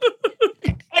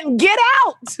and get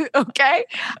out, okay?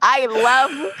 I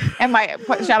love, and my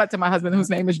shout out to my husband whose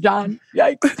name is John.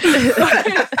 Yikes.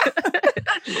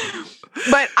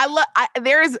 But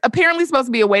there is apparently supposed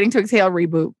to be a Waiting to Exhale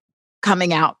reboot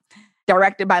coming out,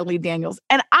 directed by Lee Daniels.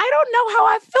 And I don't know how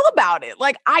I feel about it.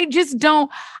 Like, I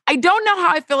don't know how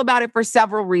I feel about it for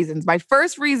several reasons. My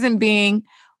first reason being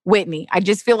Whitney. I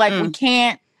just feel like we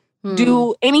can't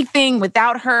do anything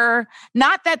without her.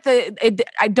 Not that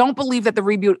I don't believe that the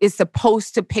reboot is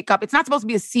supposed to pick up. It's not supposed to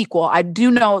be a sequel. I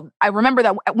remember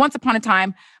that once upon a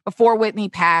time before Whitney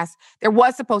passed, there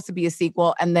was supposed to be a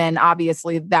sequel. And then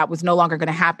obviously that was no longer going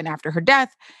to happen after her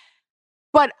death.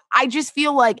 But I just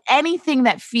feel like anything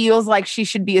that feels like she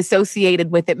should be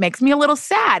associated with it makes me a little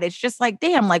sad. It's just like,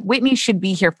 damn, like Whitney should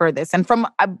be here for this. And from,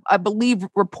 I believe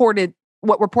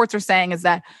what reports are saying is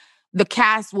that the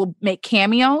cast will make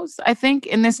cameos, I think,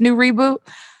 in this new reboot.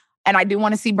 And I do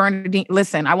want to see Bernadine.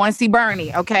 Listen, I want to see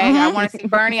Bernie, okay? I want to see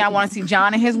Bernie. I want to see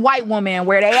John and his white woman,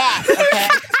 where they at, okay?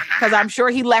 Because I'm sure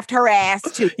he left her ass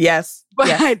too. Yes. But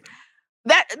yes.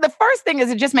 the first thing is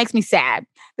it just makes me sad.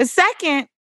 The second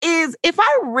is if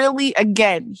I really,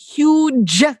 again,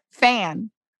 huge fan,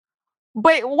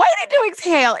 but Waiting to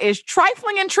Exhale is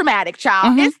trifling and traumatic,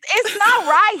 child. It's not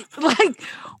right. Like,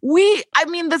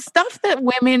 the stuff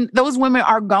that those women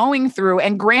are going through,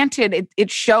 and granted,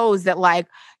 it shows that, like,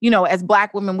 you know, as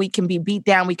Black women, we can be beat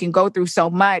down, we can go through so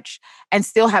much and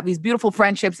still have these beautiful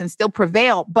friendships and still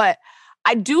prevail. But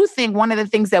I do think one of the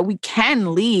things that we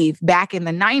can leave back in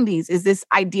the 90s is this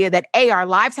idea that A, our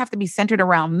lives have to be centered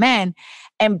around men,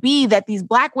 and B, that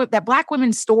Black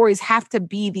women's stories have to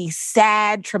be these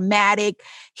sad, traumatic,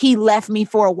 he left me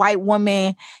for a white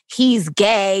woman, he's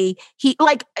gay.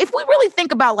 If we really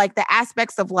think about like the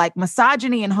aspects of like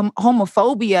misogyny and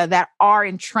homophobia that are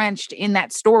entrenched in that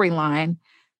storyline,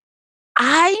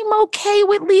 I'm okay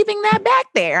with leaving that back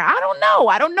there. I don't know.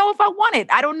 I don't know if I want it.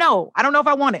 I don't know if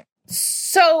I want it.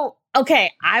 So,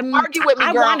 okay, argue with me,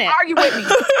 girl. Want it. Argue with me.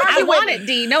 I want it,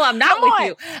 D. No, I'm not with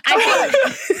you. I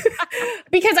think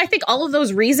because I think all of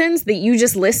those reasons that you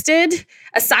just listed,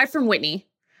 aside from Whitney,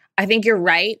 I think you're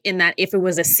right in that if it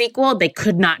was a sequel, they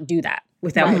could not do that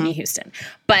without Whitney Houston.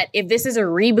 But if this is a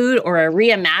reboot or a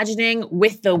reimagining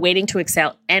with the Waiting to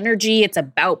Exhale energy, it's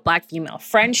about Black female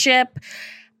friendship.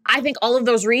 I think all of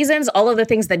those reasons, all of the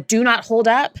things that do not hold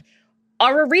up,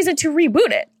 are a reason to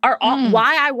reboot it, are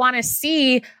why I want to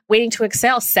see Waiting to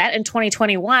Exhale set in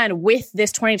 2021 with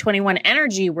this 2021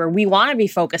 energy where we want to be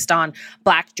focused on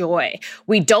Black joy.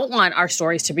 We don't want our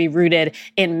stories to be rooted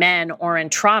in men or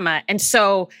in trauma. And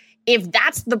so if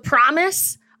that's the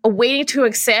promise, a Waiting to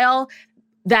Exhale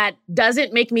that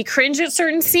doesn't make me cringe at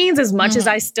certain scenes as much as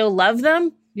I still love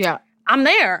them, I'm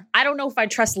there. I don't know if I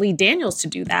trust Lee Daniels to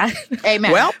do that.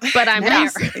 Amen. Well, but I'm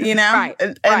there. You know, Right.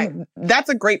 And that's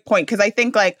a great point because I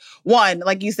think, like, one,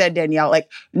 like you said, Danielle,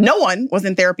 like no one was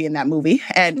in therapy in that movie,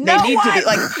 and they need to be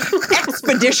like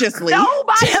expeditiously.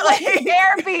 Nobody was in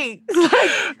therapy.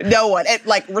 No one, and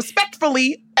like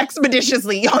respectfully,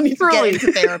 expeditiously, y'all need to get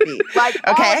into therapy. Like,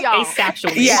 okay, all y'all.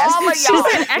 Asexually. Yes. All of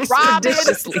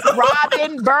y'all.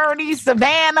 Robin, Bernie,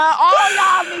 Savannah, all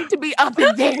y'all need to be up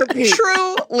in therapy.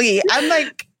 Truly. I'm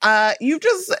like, you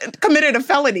just committed a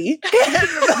felony.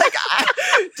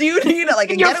 Do you need like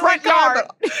a your front yard?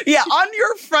 Yeah, on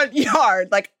your front yard.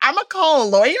 Like, I'm gonna call a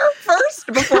lawyer first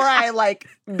before I like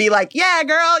be like, yeah,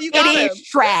 girl, you got it. It is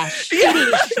trash. It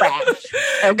is trash.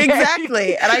 Okay?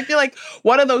 Exactly. And I feel like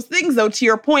one of those things, though, to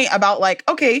your point about like,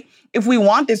 okay, if we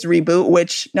want this reboot,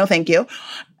 which no, thank you.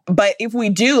 But if we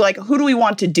do, like, who do we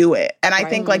want to do it? And I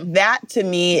think like that to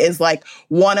me is like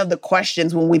one of the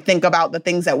questions when we think about the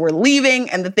things that we're leaving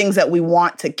and the things that we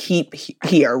want to keep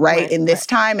here, right? In this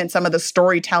time, and some of the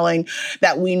storytelling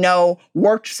that we know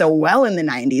worked so well in the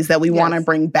 90s that we want to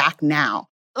bring back now.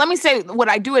 Let me say what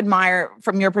I do admire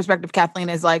from your perspective, Kathleen,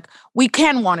 is like we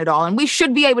can want it all and we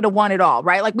should be able to want it all,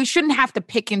 right? Like we shouldn't have to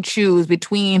pick and choose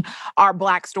between our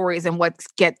Black stories and what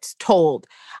gets told.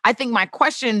 I think my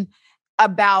question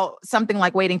about something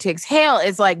like Waiting to Exhale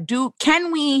is like,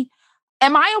 am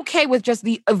I okay with just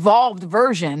the evolved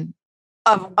version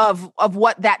of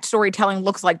what that storytelling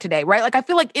looks like today, right? Like I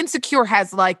feel like Insecure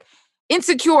has like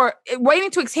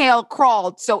Waiting to Exhale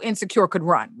crawled so Insecure could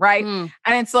run, right? And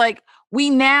it's like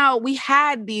we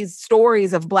had these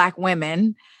stories of Black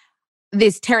women,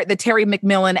 the Terry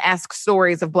McMillan-esque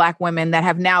stories of Black women that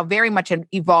have now very much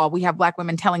evolved. We have Black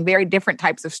women telling very different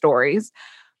types of stories.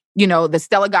 You know, the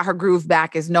Stella Got Her Groove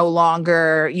Back is no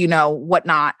longer, you know,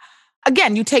 whatnot.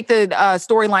 Again, you take the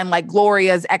storyline like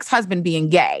Gloria's ex-husband being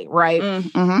gay, right?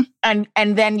 And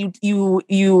then you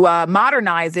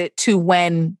modernize it to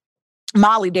when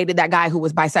Molly dated that guy who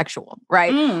was bisexual,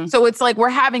 right? So it's like we're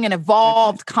having an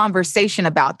evolved conversation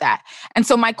about that. And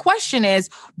so my question is,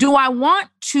 do I want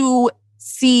to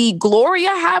see Gloria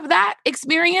have that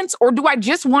experience, or do I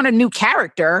just want a new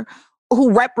character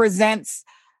who represents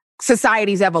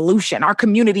society's evolution, our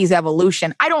community's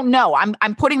evolution? I don't know.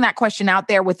 I'm putting that question out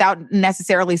there without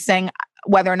necessarily saying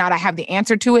whether or not I have the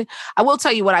answer to it. I will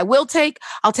tell you what I will take.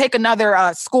 I'll take another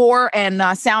score and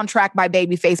soundtrack by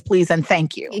Babyface, please, and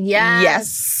thank you.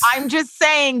 Yes. I'm just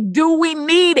saying, do we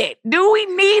need it? Do we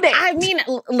need it? I mean,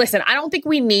 listen, I don't think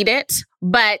we need it.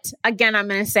 But again, I'm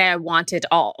going to say I want it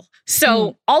all.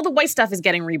 So all the white stuff is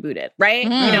getting rebooted, right? You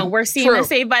know, we're seeing the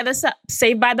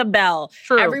Saved by the Bell.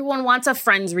 True. Everyone wants a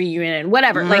Friends reunion,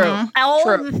 whatever. Like all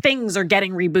of the things are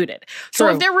getting rebooted. So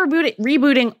if they're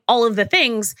rebooting all of the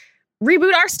things,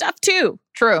 reboot our stuff too.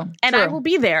 True. And I will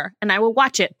be there and I will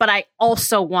watch it. But I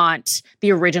also want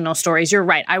the original stories. You're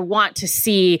right. I want to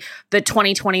see the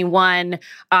 2021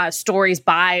 stories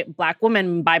by Black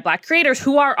women, by Black creators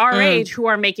who are our age, who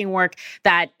are making work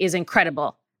that is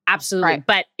incredible. Absolutely. Right.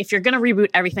 But if you're going to reboot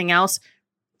everything else,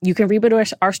 you can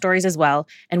reboot our stories as well.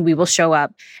 And we will show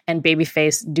up and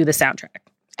Babyface do the soundtrack.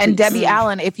 And Debbie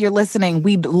Allen, if you're listening,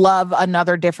 we'd love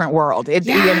Another Different World. Yes.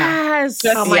 You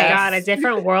know. Oh my God, a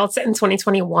different world set in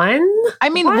 2021? I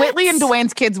mean, What? Whitley and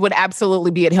Dwayne's kids would absolutely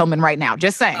be at Hillman right now.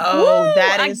 Just saying. Oh,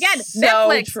 that is again, so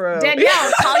Netflix, true.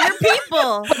 Danielle, call your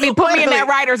people. Put me in that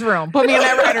writer's room. Put me in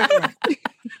that writer's room.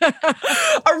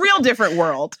 a real different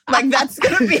world. Like that's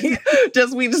going to be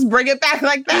we just bring it back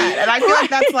like that. And I feel like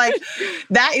that's like,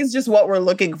 that is just what we're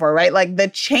looking for, right? Like the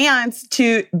chance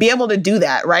to be able to do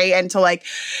that, right? And to like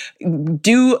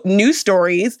do new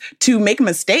stories, to make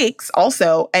mistakes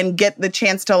also, and get the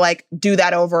chance to like do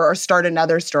that over or start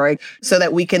another story so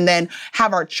that we can then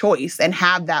have our choice and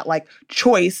have that like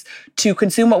choice to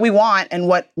consume what we want and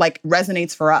what like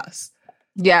resonates for us.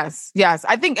 Yes.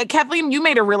 I think, Kathleen, you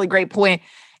made a really great point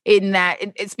in that,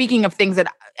 speaking of things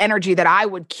that energy that I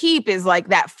would keep is like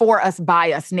that for us,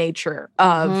 by us nature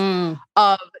of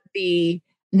the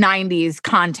 90s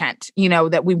content,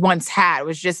 that we once had. It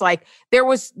was just like, there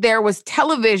was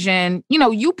television,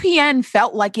 UPN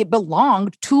felt like it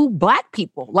belonged to Black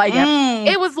people. Like,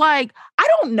 it was like, I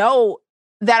don't know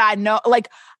that I know, like,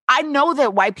 I know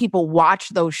that white people watch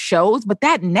those shows, but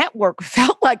that network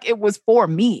felt like it was for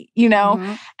me,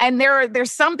 And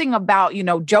there's something about,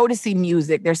 Jodeci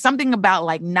music. There's something about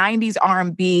like 90s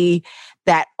R&B,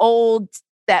 that old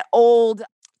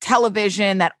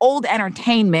television, that old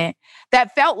entertainment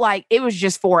that felt like it was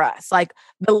just for us. Like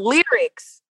the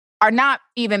lyrics are not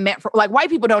even meant for, like, white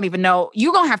people don't even know.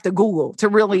 You're going to have to Google to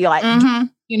really like,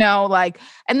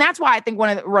 and that's why I think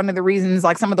one of the reasons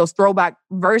like some of those throwback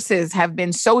verses have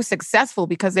been so successful,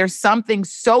 because there's something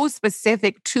so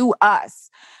specific to us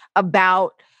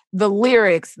about the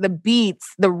lyrics, the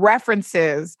beats, the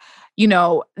references,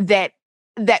 that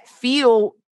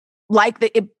feel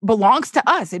like it belongs to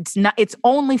us. It's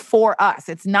only for us.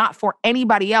 It's not for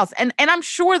anybody else. And I'm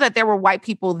sure that there were white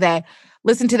people that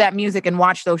listened to that music and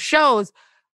watched those shows,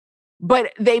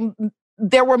 but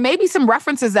there were maybe some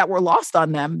references that were lost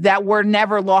on them that were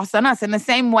never lost on us, in the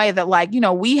same way that like,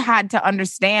 we had to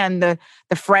understand the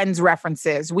Friends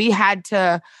references. We had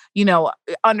to,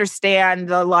 understand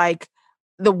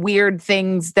the weird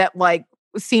things that like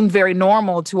seemed very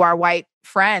normal to our white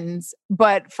friends.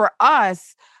 But for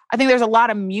us, I think there's a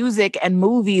lot of music and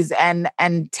movies and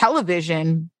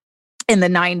television in the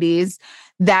 90s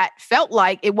that felt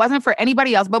like it wasn't for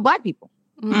anybody else but Black people.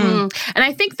 And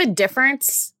I think the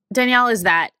difference, Danielle, is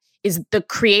the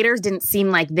creators didn't seem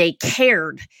like they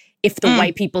cared if the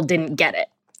white people didn't get it.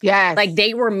 Yes. Like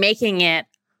they were making it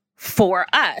for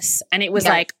us. And it was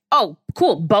like, oh,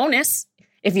 cool, bonus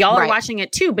if y'all are watching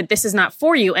it too, but this is not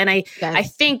for you. And I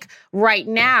think right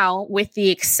now, with the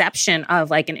exception of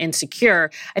like an Insecure,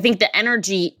 I think the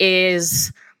energy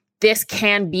is this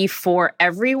can be for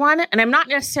everyone. And I'm not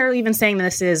necessarily even saying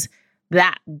this is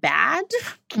that bad.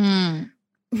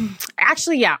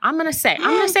 Actually, yeah, I'm gonna say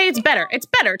it's better. It's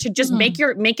better to just make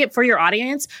it for your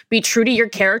audience, be true to your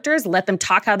characters, let them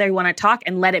talk how they want to talk,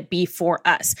 and let it be for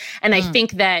us. And I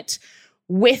think that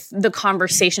with the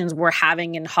conversations we're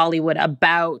having in Hollywood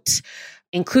about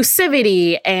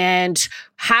inclusivity and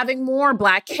having more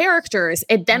Black characters,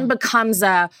 it then becomes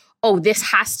this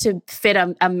has to fit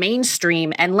a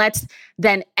mainstream, and let's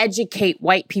then educate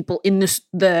white people in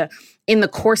the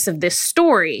course of this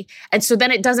story. And so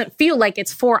then it doesn't feel like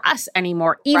it's for us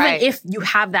anymore, even if you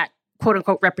have that quote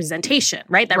unquote representation,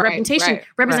 right? That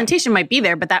representation might be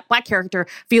there, but that Black character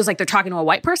feels like they're talking to a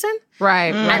white person.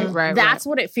 Right. That's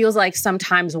what it feels like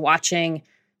sometimes watching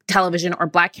television or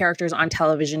Black characters on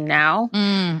television now,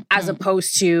 as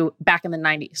opposed to back in the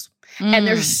 90s. And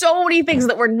there's so many things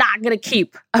that we're not going to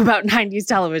keep about 90s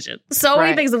television. So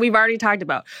many things that we've already talked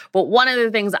about. But one of the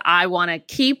things that I want to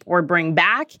keep or bring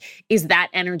back is that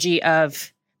energy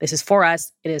of this is for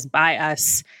us, it is by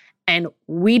us, and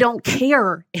we don't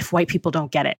care if white people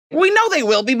don't get it. We know they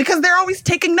will be, because they're always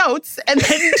taking notes and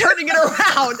then turning it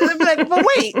around. And be like, but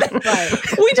wait,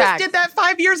 we just did that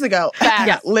 5 years ago.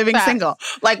 Living single.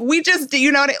 Like we just,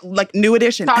 like New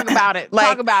Edition. Talk about it.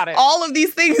 Like, all of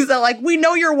these things that like, we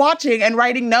know you're watching and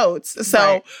writing notes.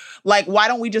 So like, why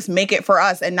don't we just make it for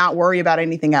us and not worry about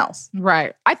anything else?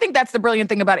 Right. I think that's the brilliant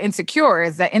thing about Insecure,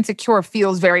 is that Insecure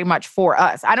feels very much for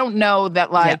us. I don't know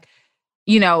that like,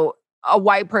 a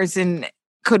white person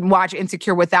could watch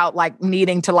Insecure without like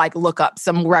needing to like look up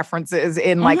some references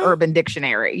in like Urban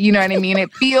Dictionary. You know what I mean?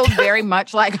 It feels very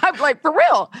much like, I'm like, for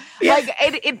real. Like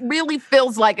it really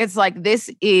feels like it's like,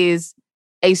 this is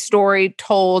a story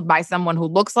told by someone who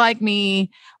looks like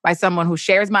me, by someone who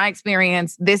shares my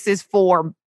experience. This is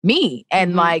for me.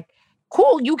 And like,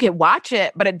 cool, you can watch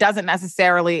it, but it doesn't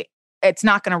necessarily, it's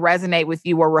not going to resonate with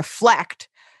you or reflect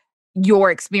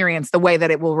your experience the way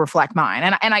that it will reflect mine.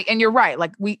 And you're right.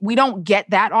 Like we don't get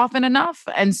that often enough.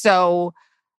 And so,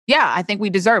 yeah, I think we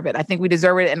deserve it. I think we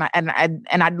deserve it. And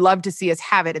I'd love to see us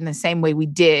have it in the same way we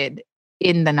did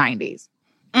in the 90s.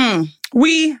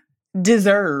 We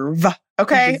deserve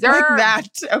Okay. Deserve. Like that.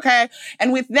 Okay.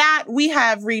 And with that, we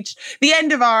have reached the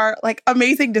end of our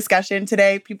amazing discussion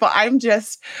today. People, I'm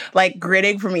just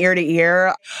gritting from ear to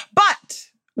ear, but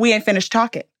we ain't finished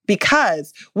talking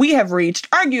because we have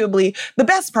reached arguably the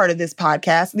best part of this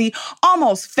podcast, the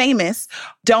almost famous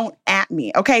Don't At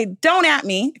Me. Okay. Don't At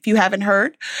Me, if you haven't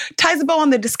heard, ties a bow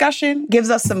on the discussion, gives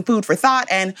us some food for thought,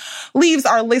 and leaves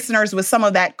our listeners with some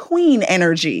of that queen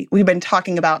energy we've been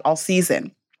talking about all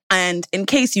season. And in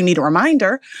case you need a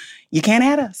reminder, you can't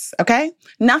add us, okay?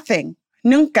 Nothing,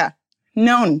 nunca,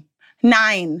 non,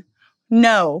 nine,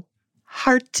 no,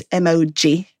 heart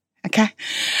emoji, okay?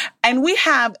 And we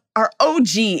have our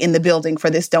OG in the building for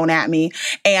this Don't At Me.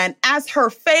 And as her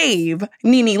fave,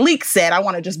 Nene Leakes said, I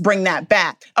want to just bring that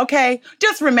back, okay?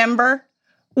 Just remember,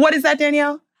 what is that,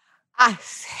 Danielle? I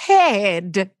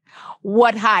said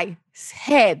what I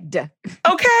said.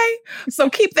 Okay, so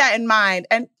keep that in mind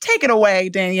and take it away,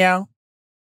 Danielle.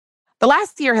 The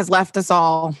last year has left us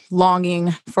all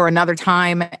longing for another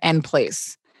time and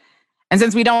place. And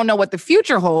since we don't know what the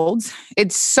future holds,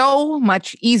 it's so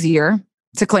much easier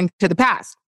to cling to the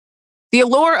past. The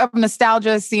allure of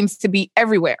nostalgia seems to be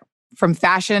everywhere, from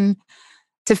fashion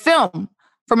to film,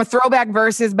 from a throwback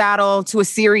versus battle to a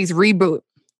series reboot.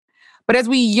 But as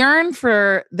we yearn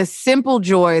for the simple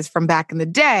joys from back in the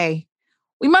day,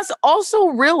 we must also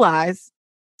realize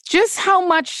just how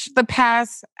much the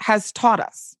past has taught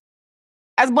us.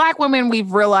 As Black women,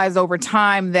 we've realized over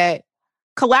time that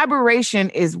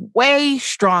collaboration is way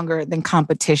stronger than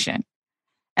competition,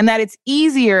 and that it's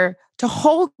easier to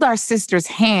hold our sister's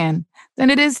hand than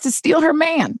it is to steal her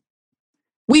man.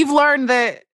 We've learned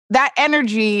that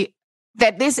energy,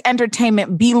 that this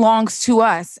entertainment belongs to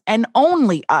us and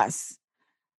only us,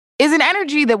 is an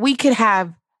energy that we could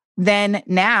have then,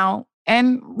 now,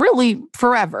 and really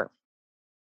forever.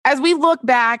 As we look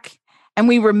back and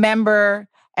we remember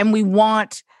and we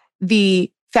want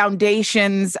the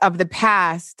foundations of the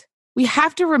past, we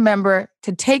have to remember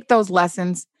to take those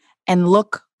lessons and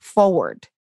look forward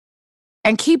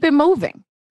and keep it moving.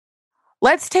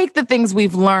 Let's take the things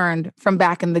we've learned from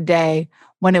back in the day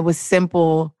when it was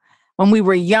simple, when we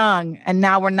were young, and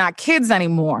now we're not kids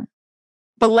anymore.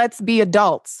 But let's be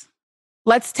adults.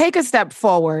 Let's take a step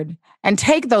forward and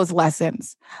take those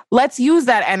lessons. Let's use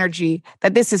that energy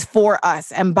that this is for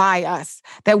us and by us,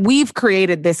 that we've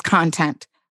created this content,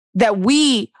 that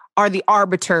we are the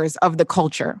arbiters of the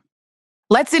culture.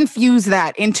 Let's infuse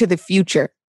that into the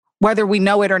future, whether we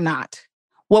know it or not.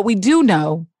 What we do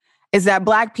know is that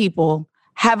Black people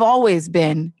have always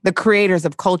been the creators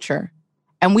of culture,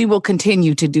 and we will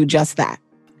continue to do just that.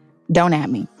 Don't at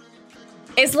me.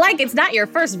 It's like it's not your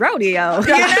first rodeo. You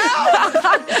know?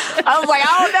 I was like,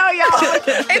 I don't know,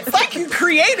 y'all. It's like you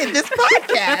created this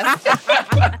podcast.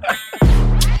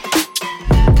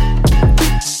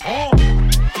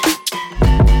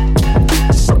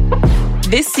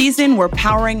 This season, we're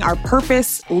powering our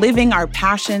purpose, living our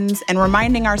passions, and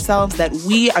reminding ourselves that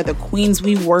we are the queens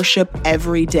we worship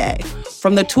every day.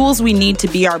 From the tools we need to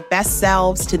be our best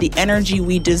selves to the energy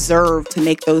we deserve to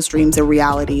make those dreams a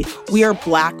reality, we are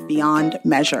Black beyond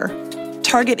measure.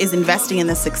 Target is investing in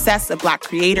the success of Black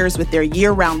creators with their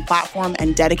year-round platform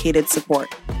and dedicated support.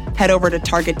 Head over to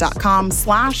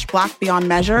target.com/Black Beyond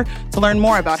Measure to learn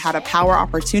more about how to power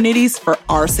opportunities for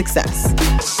our success.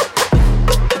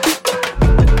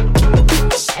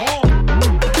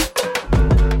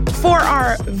 For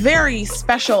our very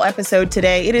special episode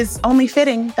today, it is only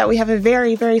fitting that we have a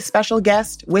very, very special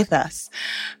guest with us.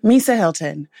 Misa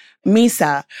Hylton.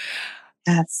 Misa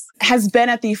has been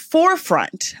at the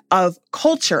forefront of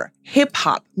culture, hip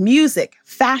hop, music,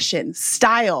 fashion,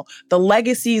 style, the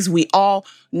legacies we all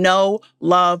know,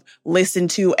 love, listen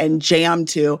to, and jam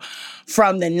to.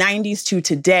 From the 90s to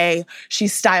today, she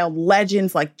styled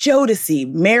legends like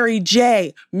Jodeci, Mary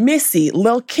J, Missy,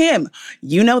 Lil' Kim.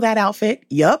 You know that outfit?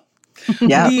 Yup.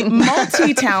 Yeah. The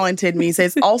multi-talented Misa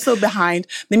is also behind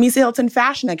the Misa Hylton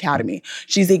Fashion Academy.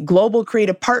 She's a global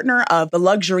creative partner of the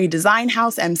luxury design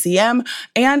house MCM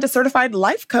and a certified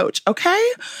life coach, okay?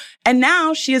 And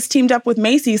now she has teamed up with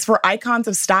Macy's for Icons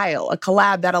of Style, a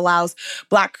collab that allows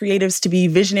Black creatives to be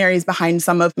visionaries behind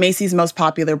some of Macy's most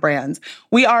popular brands.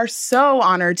 We are so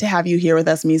honored to have you here with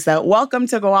us, Misa. Welcome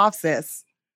to Go Off, sis.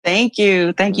 Thank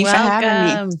you. Thank you for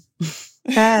having me.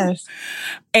 Yes.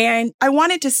 And I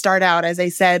wanted to start out, as I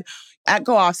said, at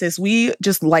Go Off, Sis, we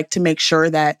just like to make sure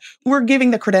that we're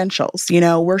giving the credentials. You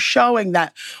know, we're showing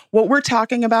that what we're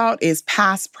talking about is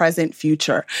past, present,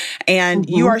 future. And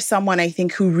you are someone, I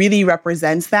think, who really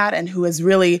represents that and who has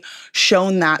really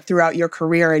shown that throughout your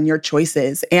career and your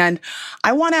choices. And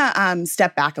I want to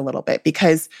step back a little bit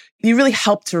because you really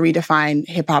helped to redefine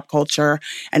hip hop culture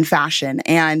and fashion.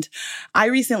 And I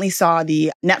recently saw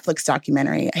the Netflix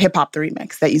documentary, Hip Hop the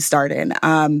Remix, that you starred in,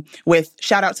 with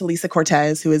shout out to Lisa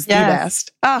Cortez, who is the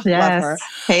best. Oh, love her.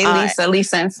 Hey,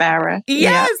 Lisa and Farrah.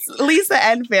 Yes, Lisa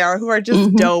and Farrah, who are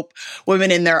just dope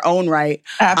women in their own right.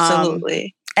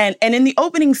 Absolutely. And in the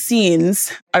opening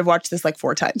scenes, I've watched this like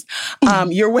 4 times,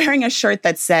 you're wearing a shirt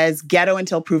that says ghetto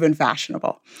until proven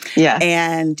fashionable. Yeah.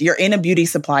 And you're in a beauty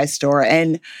supply store.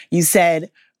 And you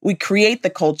said, we create the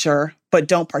culture, but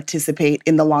don't participate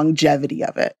in the longevity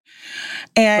of it.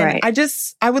 And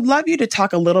I would love you to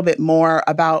talk a little bit more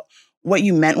about what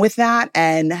you meant with that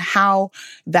and how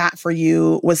that for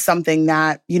you was something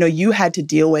that, you know, you had to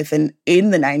deal with in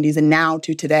the 90s and now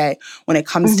to today when it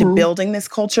comes to building this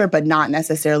culture, but not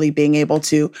necessarily being able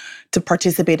to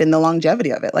participate in the longevity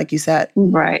of it, like you said.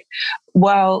 Right.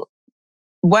 Well,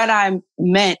 what I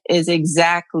meant is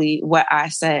exactly what I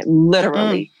said,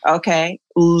 literally. Okay.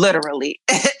 Literally.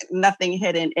 Nothing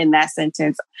hidden in that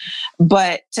sentence.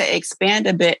 But to expand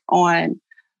a bit on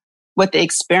what the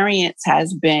experience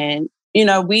has been, you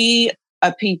know, we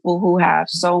are people who have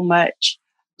so much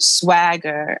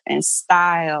swagger and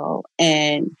style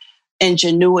and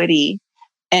ingenuity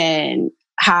and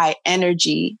high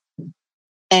energy.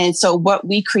 And so what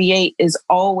we create is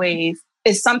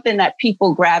something that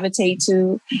people gravitate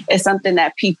to. It's something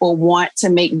that people want to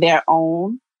make their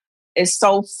own. It's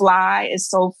so fly, it's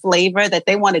so flavor that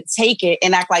they want to take it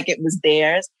and act like it was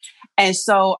theirs. And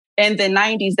so in the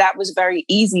 90s, that was very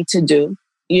easy to do.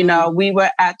 You know, we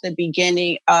were at the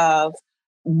beginning of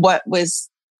what was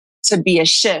to be a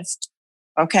shift.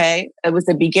 Okay. It was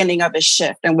the beginning of a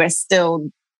shift, and we're still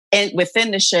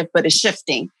within the shift, but it's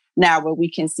shifting now where we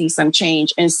can see some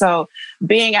change. And so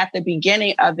being at the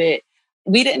beginning of it,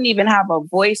 we didn't even have a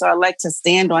voice or a leg to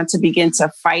stand on to begin to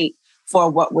fight for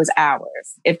what was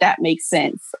ours, if that makes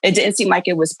sense. It didn't seem like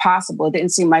it was possible. It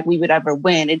didn't seem like we would ever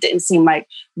win. It didn't seem like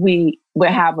we would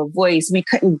have a voice. We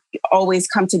couldn't always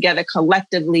come together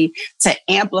collectively to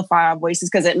amplify our voices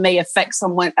because it may affect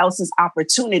someone else's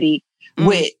opportunity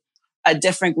with a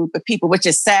different group of people, which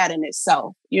is sad in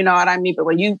itself. You know what I mean? But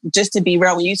just to be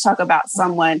real, when you talk about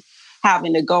someone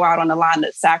having to go out on the line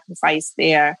to sacrifice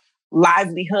their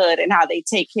livelihood and how they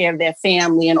take care of their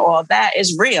family and all that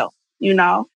is real, you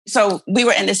know? So we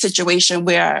were in a situation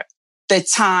where the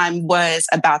time was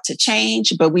about to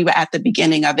change, but we were at the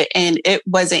beginning of it, and it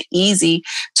wasn't easy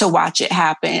to watch it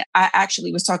happen. I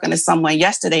actually was talking to someone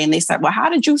yesterday and they said, well, how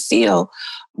did you feel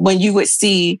when you would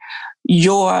see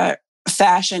your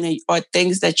fashion or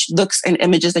things looks and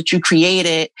images that you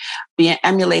created being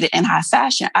emulated in high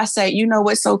fashion? I said, you know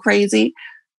what's so crazy?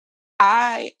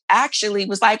 I actually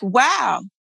was like, wow.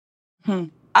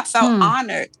 I felt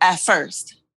honored at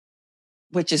first,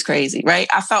 which is crazy, right?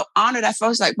 I felt honored at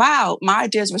first, like, wow, my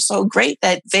ideas were so great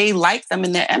that they like them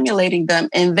and they're emulating them.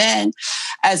 And then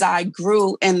as I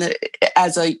grew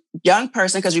as a young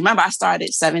person, because remember, I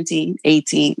started 17,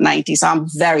 18, 19, so I'm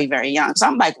very, very young. So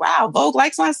I'm like, wow, Vogue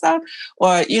likes my stuff.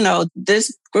 Or, you know,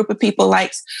 this group of people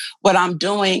likes what I'm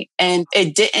doing. And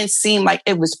it didn't seem like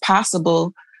it was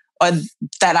possible or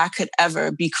that I could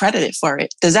ever be credited for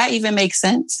it. Does that even make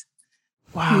sense?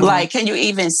 Wow. Like, can you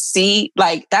even see?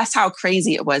 Like, that's how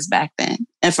crazy it was back then.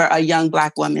 And for a young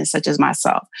Black woman such as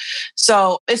myself.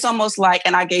 So it's almost like,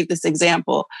 and I gave this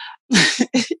example,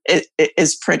 it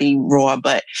is pretty raw,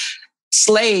 but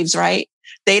slaves, right?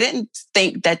 They didn't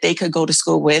think that they could go to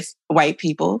school with white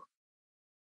people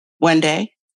one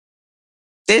day.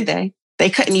 Did they?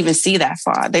 They couldn't even see that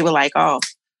far. They were like, oh,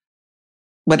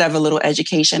 whatever little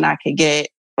education I could get,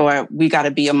 or we got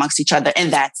to be amongst each other.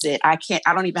 And that's it. I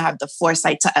don't even have the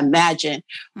foresight to imagine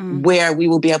where we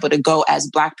will be able to go as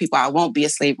Black people. I won't be a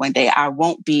slave one day. I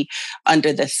won't be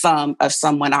under the thumb of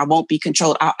someone. I won't be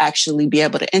controlled. I'll actually be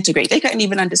able to integrate. They couldn't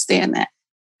even understand that.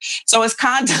 So it's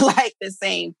kind of like the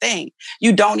same thing.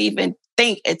 You don't even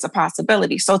think it's a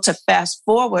possibility. So to fast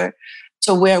forward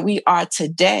to where we are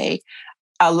today,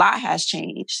 a lot has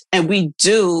changed. And we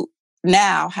do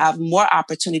now have more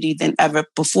opportunity than ever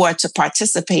before to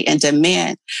participate and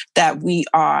demand that we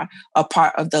are a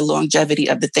part of the longevity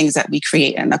of the things that we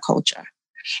create in the culture.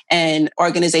 And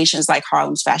organizations like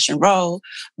Harlem's Fashion Row,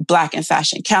 Black in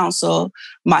Fashion Council,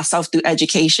 myself through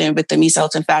education with the Mies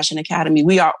Elton Fashion Academy,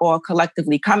 we are all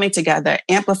collectively coming together,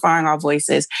 amplifying our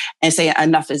voices and saying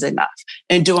enough is enough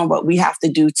and doing what we have to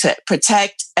do to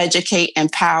protect, educate,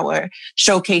 empower,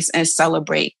 showcase, and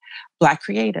celebrate Black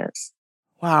creatives.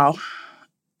 Wow.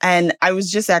 And I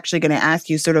was just actually going to ask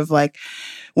you sort of like,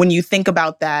 when you think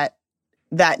about that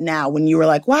now, when you were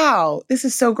like, wow, this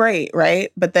is so great,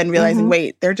 right? But then realizing,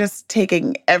 wait, they're just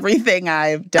taking everything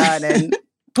I've done and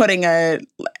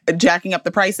jacking up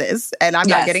the prices, and I'm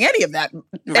not getting any of that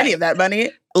money,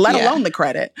 let alone the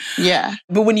credit. Yeah.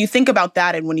 But when you think about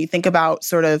that, and when you think about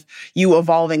sort of you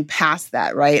evolving past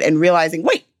that, right, and realizing,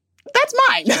 wait, that's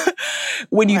mine.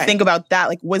 When you think about that,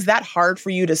 like, was that hard for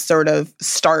you to sort of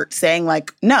start saying,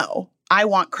 like, no, I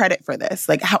want credit for this?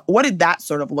 Like, what did that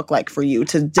sort of look like for you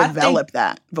to develop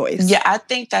that voice? Yeah, I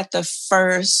think that the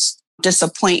first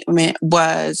disappointment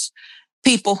was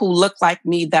people who looked like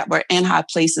me that were in high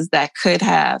places that could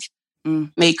have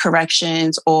made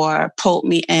corrections or pulled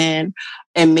me in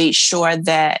and made sure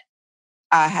that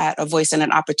I had a voice and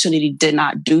an opportunity, did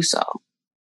not do so.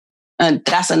 And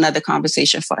that's another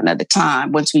conversation for another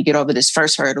time. Once we get over this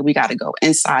first hurdle, we got to go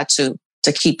inside to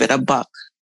keep it a buck.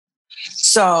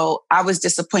 So I was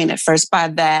disappointed first by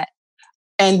that.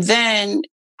 And then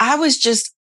I was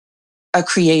just a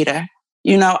creator.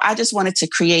 You know, I just wanted to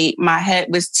create. My head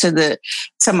was to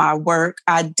my work.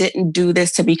 I didn't do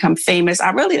this to become famous. I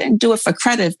really didn't do it for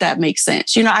credit, if that makes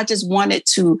sense. You know, I just wanted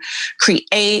to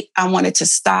create. I wanted to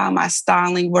style. My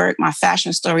styling work, my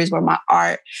fashion stories were my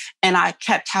art. And I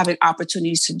kept having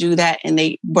opportunities to do that. And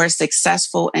they were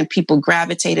successful and people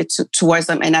gravitated towards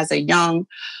them. And as a young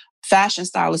fashion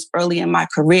stylist early in my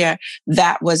career,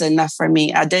 that was enough for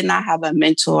me. I did not have a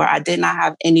mentor. I did not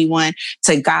have anyone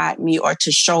to guide me or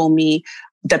to show me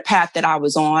the path that I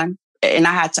was on. And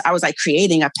I was like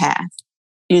creating a path,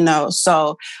 you know?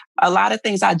 So a lot of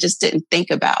things I just didn't think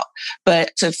about.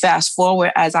 But to fast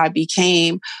forward, as I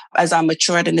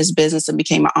matured in this business and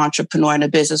became an entrepreneur and a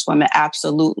businesswoman,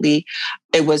 absolutely,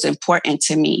 it was important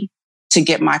to me to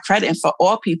get my credit, and for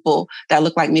all people that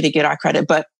look like me to get our credit.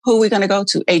 But who are we going to go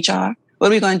to? HR? What are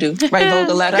we going to do? Write Vogue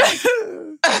a letter?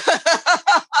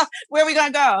 Where are we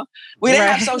going to go? We didn't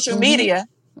have social media.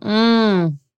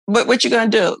 What you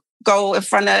going to do? Go in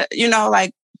front of, you know,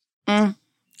 like,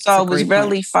 so it was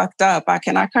really fucked up.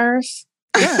 Can I curse?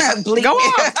 Yeah. Go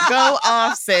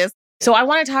off, sis. So I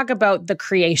want to talk about the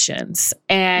creations,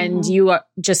 and you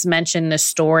just mentioned the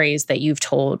stories that you've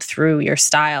told through your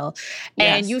style.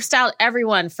 And you've styled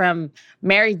everyone from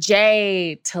Mary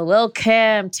J. to Lil'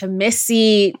 Kim to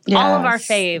Missy, all of our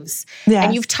faves. Yes.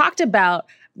 And you've talked about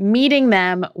meeting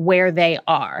them where they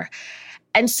are.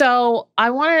 And so I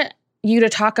want you to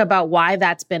talk about why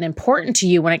that's been important to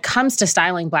you when it comes to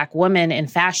styling Black women in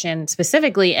fashion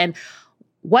specifically, and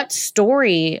what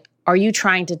story are you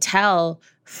trying to tell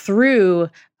through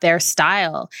their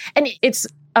style? And it's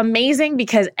amazing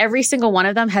because every single one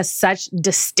of them has such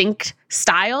distinct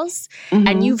styles,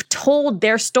 and you've told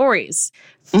their stories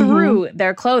through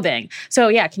their clothing. So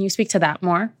yeah, can you speak to that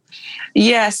more?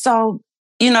 Yeah. So,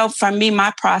 you know, for me,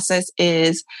 my process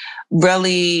is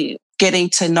really getting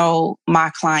to know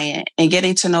my client and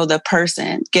getting to know the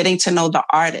person, getting to know the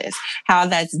artist, how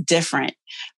that's different,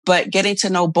 but getting to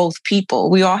know both people.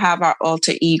 We all have our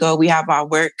alter ego. We have our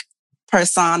work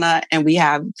persona, and we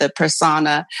have the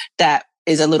persona that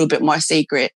is a little bit more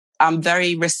sacred. I'm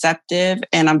very receptive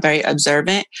and I'm very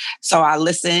observant. So I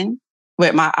listen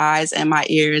with my eyes and my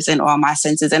ears and all my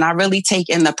senses, and I really take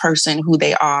in the person, who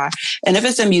they are. And if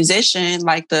it's a musician,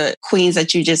 like the queens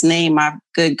that you just named, my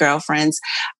good girlfriends,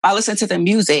 I listen to the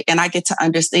music and I get to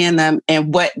understand them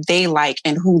and what they like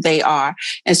and who they are.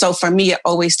 And so for me, it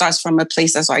always starts from a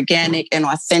place that's organic and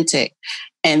authentic.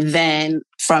 And then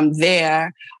from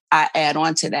there, I add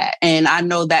on to that. And I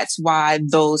know that's why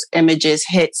those images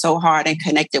hit so hard and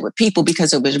connected with people,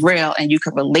 because it was real and you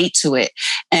could relate to it.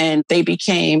 And they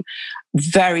became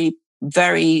very,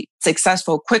 very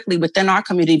successful quickly within our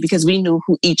community because we knew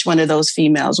who each one of those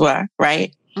females were,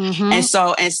 right? And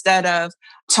so instead of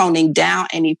toning down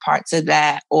any parts of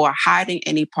that or hiding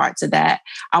any parts of that,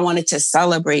 I wanted to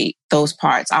celebrate those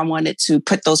parts. I wanted to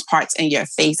put those parts in your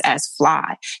face as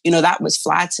fly. You know, that was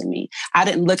fly to me. I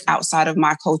didn't look outside of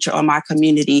my culture or my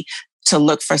community to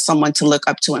look for someone to look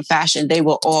up to in fashion. They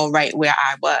were all right where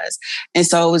I was. And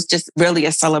so it was just really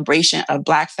a celebration of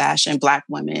Black fashion, Black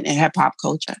women, and hip hop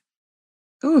culture.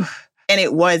 Ooh. And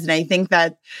it was. And I think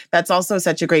that that's also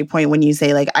such a great point when you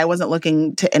say, like, I wasn't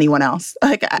looking to anyone else.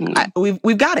 Like,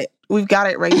 we've got it. We've got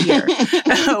it right here.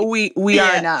 we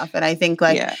are enough. And I think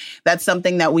that's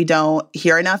something that we don't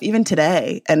hear enough even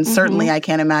today. And certainly I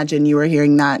can't imagine you were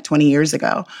hearing that 20 years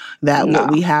ago, that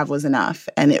what we have was enough.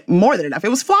 And more than enough. It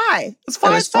was fly. It was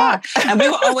fly as fuck. And we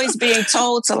were always being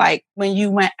told to, like, when you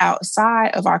went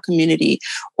outside of our community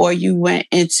or you went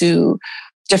into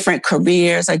different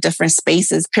careers or different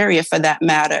spaces, period, for that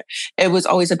matter, it was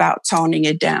always about toning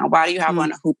it down. Why do you have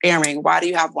on a hoop earring? Why do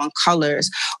you have on colors?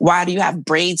 Why do you have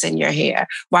braids in your hair?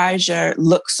 Why is your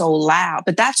look so loud?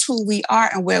 But that's who we are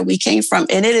and where we came from.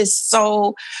 And it is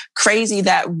so crazy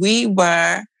that we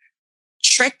were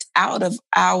tricked out of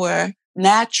our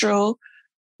natural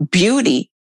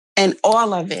beauty and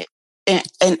all of it,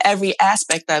 in every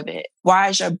aspect of it. Why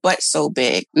is your butt so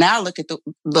big? Now look.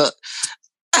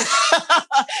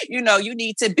 You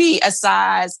need to be a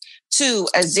size 2,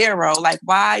 a 0. Like,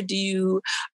 why do you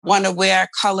want to wear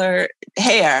colored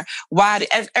hair? Why?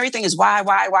 Everything is why?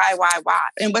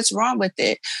 And what's wrong with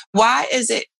it? Why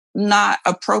is it not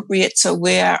appropriate to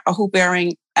wear a hoop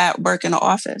earring at work in the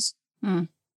office?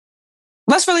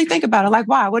 Let's really think about it. Like,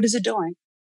 why? What is it doing?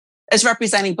 It's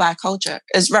representing Black culture.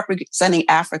 It's representing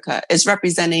Africa. It's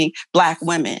representing Black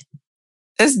women.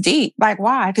 It's deep. Like,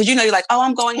 why? Because, you're like, oh,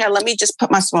 I'm going here. Let me just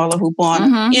put my smaller hoop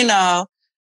on.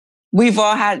 We've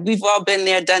all been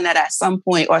there, done that at some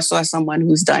point, or saw someone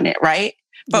who's done it, right?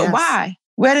 But Yes. Why?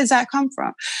 Where does that come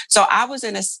from? So I was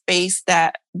in a space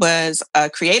that was a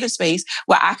creative space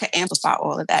where I could amplify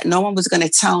all of that. No one was going to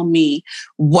tell me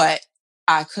what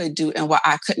I could do and what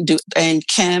I couldn't do. And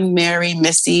Kim, Mary,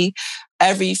 Missy,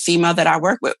 every female that I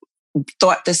work with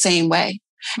thought the same way.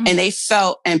 And they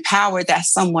felt empowered that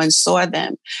someone saw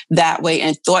them that way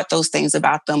and thought those things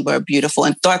about them were beautiful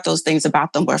and thought those things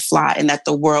about them were fly, and that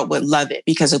the world would love it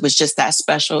because it was just that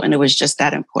special and it was just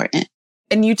that important.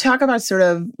 And you talk about sort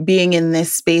of being in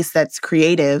this space that's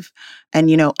creative. And,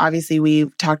 obviously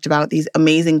we've talked about these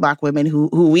amazing Black women who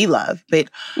we love.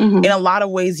 But in a lot of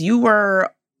ways, you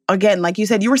were, again, like you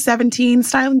said, you were 17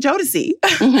 styling Jodeci.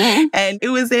 And it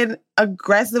was in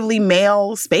aggressively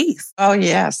male space. Oh,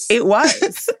 yes. It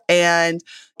was. And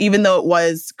even though it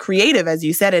was creative, as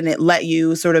you said, and it let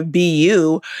you sort of be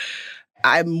you,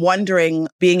 I'm wondering,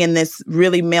 being in this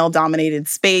really male-dominated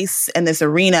space and this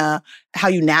arena, how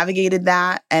you navigated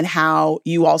that and how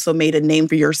you also made a name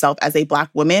for yourself as a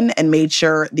Black woman and made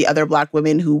sure the other Black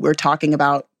women who we're talking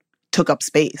about took up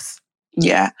space.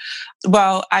 Yeah.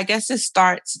 Well, I guess it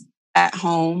starts at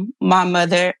home. My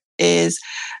mother is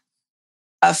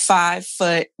a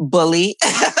 5-foot bully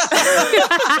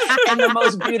in the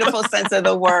most beautiful sense of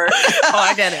the word. Oh,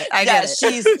 I get it. I get it.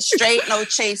 She's straight, no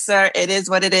chaser. It is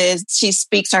what it is. She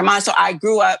speaks her mind. So I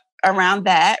grew up around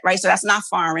that, right? So that's not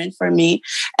foreign for me.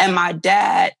 And my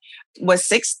dad was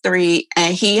 6'3",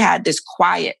 and he had this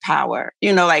quiet power,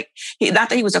 not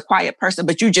that he was a quiet person,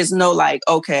 but you just know, like,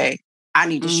 okay, I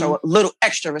need to show a little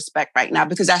extra respect right now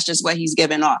because that's just what he's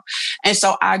giving off. And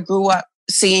so I grew up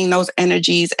seeing those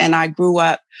energies, and I grew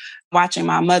up watching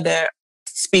my mother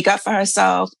speak up for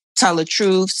herself, tell the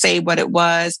truth, say what it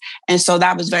was. And so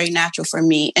that was very natural for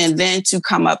me. And then to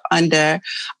come up under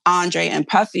Andre and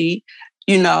Puffy,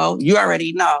 you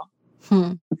already know.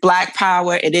 Black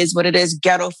power, it is what it is.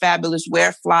 Ghetto fabulous,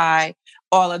 wear fly,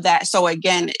 all of that. So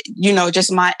again,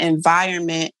 just my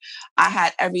environment, I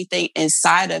had everything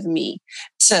inside of me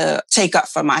to take up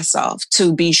for myself,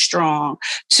 to be strong,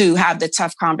 to have the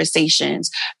tough conversations,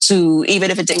 to,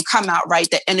 even if it didn't come out right,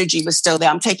 the energy was still there.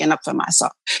 I'm taking up for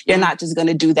myself. You're not just going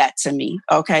to do that to me.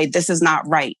 Okay. This is not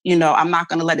right. I'm not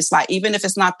going to let it slide. Even if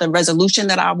it's not the resolution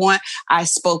that I want, I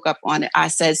spoke up on it. I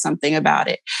said something about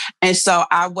it. And so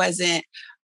I wasn't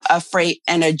afraid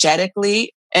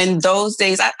energetically. In those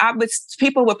days,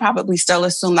 people would probably still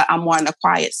assume that I'm more on the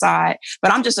quiet side,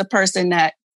 but I'm just a person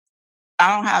that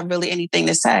I don't have really anything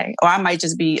to say, or I might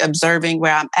just be observing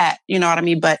where I'm at. You know what I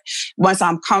mean? But once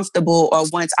I'm comfortable, or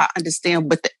once I understand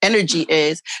what the energy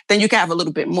is, then you can have a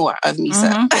little bit more of me.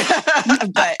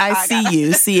 But I see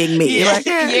you seeing me. Just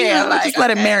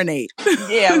let it marinate.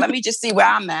 Let me just see where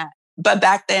I'm at. But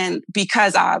back then,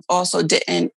 because I also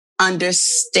didn't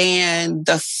understand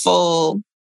the full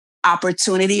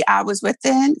opportunity I was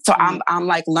within. So I'm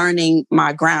like learning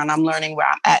my ground. I'm learning where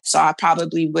I'm at. So I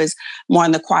probably was more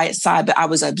on the quiet side, but I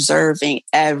was observing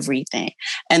everything.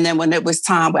 And then when it was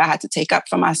time where I had to take up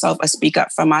for myself or speak up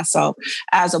for myself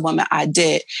as a woman, I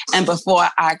did. And before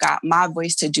I got my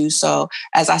voice to do so,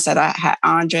 as I said, I had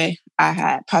Andre, I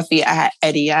had Puffy, I had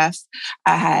Eddie F,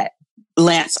 I had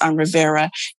Lance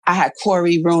Rivera, I had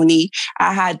Corey Rooney.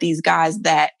 I had these guys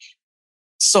that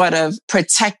sort of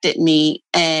protected me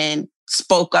and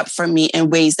spoke up for me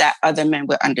in ways that other men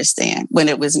would understand when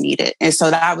it was needed. And so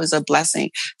that was a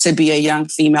blessing to be a young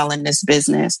female in this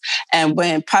business. And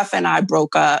when Puff and I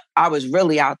broke up, I was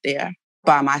really out there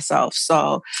by myself.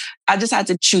 So I just had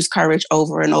to choose courage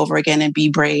over and over again and be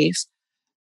brave.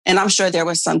 And I'm sure there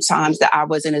were some times that I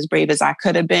wasn't as brave as I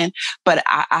could have been, but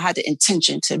I had the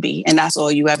intention to be. And that's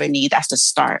all you ever need. That's the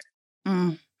start.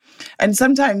 And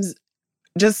sometimes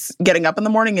just getting up in the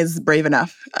morning is brave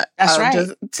enough. That's I'll right.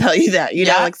 just tell you that, you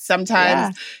know, like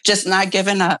sometimes. Just not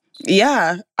giving up.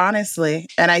 Yeah, honestly.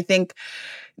 And I think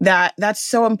that's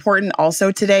so important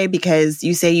also today, because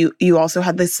you say you also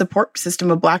had this support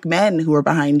system of Black men who were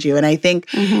behind you. And I think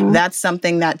that's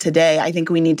something that today I think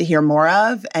we need to hear more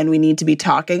of, and we need to be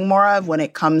talking more of when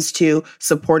it comes to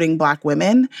supporting Black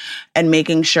women and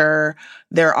making sure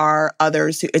there are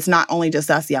others who, it's not only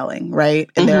just us yelling, right?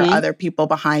 And there are other people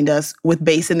behind us with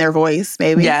bass in their voice,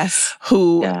 maybe,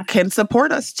 who can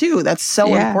support us too. That's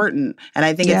so important. And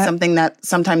I think it's something that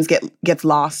sometimes gets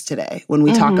lost today when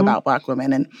we talk about Black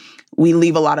women, and we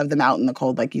leave a lot of them out in the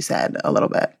cold, like you said, a little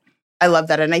bit. I love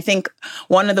that. And I think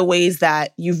one of the ways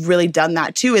that you've really done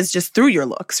that too is just through your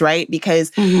looks, right?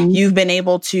 Because you've been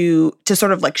able to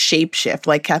sort of like shape shift,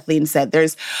 like Kathleen said.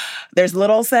 There's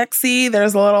little sexy,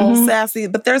 there's a little sassy,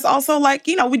 but there's also like,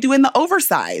 you know, we're doing the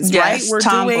oversized, right? We're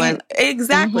doing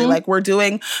like we're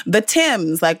doing the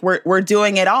Tims, like we're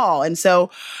doing it all. And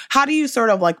so how do you sort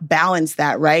of like balance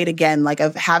that, right? Again, like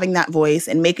of having that voice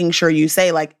and making sure you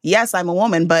say like, yes, I'm a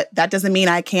woman, but that doesn't mean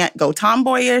I can't go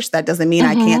tomboyish. That doesn't mean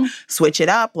I can't switch it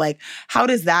up. Like, how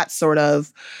does that sort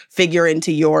of figure into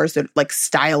your sort of like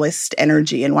stylist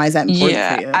energy, and why is that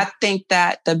important for you? I think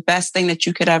that the best thing that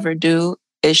you could ever do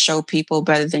is show people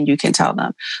better than you can tell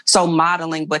them. So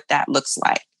modeling what that looks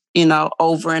like, you know,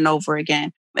 over and over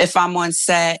again. If I'm on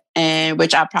set, and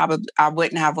which I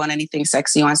wouldn't have on anything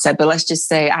sexy on set, but let's just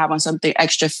say I have on something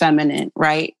extra feminine,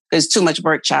 right? There's too much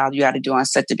work, child, you got to do on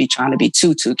set to be trying to be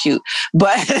too cute.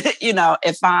 But, you know,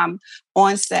 if I'm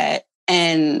on set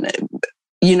and,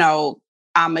 you know,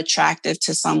 I'm attractive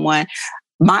to someone,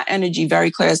 my energy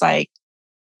very clear is like,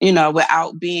 you know,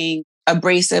 without being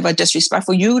abrasive or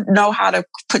disrespectful, you know how to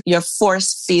put your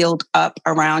force field up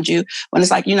around you. When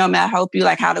it's like, you know, may I help you?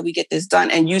 Like, how do we get this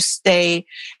done? And you stay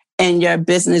in your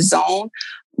business zone,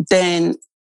 then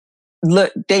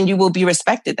you will be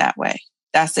respected that way.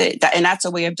 That's it. And that's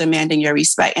a way of demanding your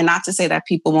respect. And not to say that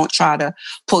people won't try to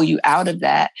pull you out of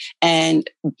that. And,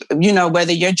 you know,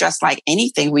 whether you're dressed like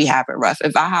anything, we have it rough.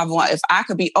 If I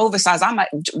could be oversized, I might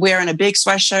wearing a big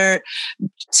sweatshirt,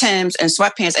 Tims, and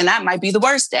sweatpants. And that might be the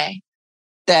worst day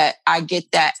that I get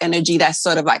that energy that's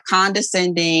sort of like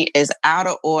condescending, is out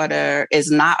of order, is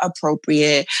not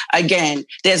appropriate. Again,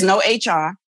 there's no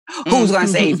HR. Who's going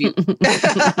to save you?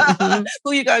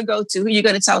 Who you going to go to? Who you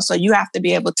going to tell? So you have to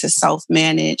be able to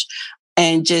self-manage,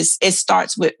 and it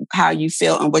starts with how you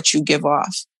feel and what you give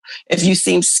off. If you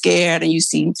seem scared and you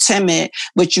seem timid,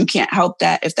 but you can't help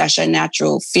that if that's your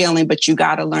natural feeling, but you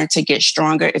got to learn to get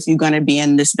stronger if you're going to be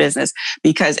in this business,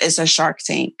 because it's a Shark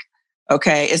Tank.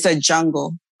 Okay. It's a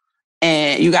jungle,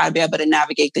 and you got to be able to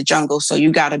navigate the jungle. So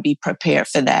you got to be prepared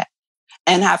for that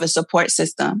and have a support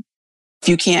system. If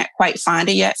you can't quite find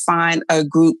it yet, find a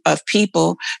group of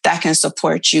people that can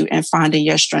support you in finding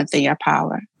your strength and your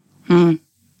power.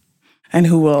 And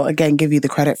who will, again, give you the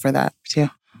credit for that too,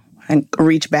 and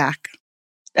reach back.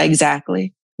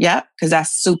 Exactly. Yep. Because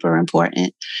that's super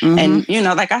important. And, you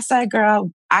know, like I said,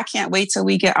 girl, I can't wait till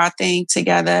we get our thing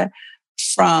together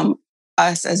from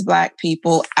us as Black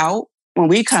people out. When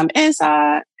we come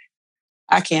inside,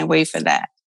 I can't wait for that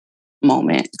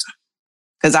moment.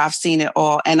 Because I've seen it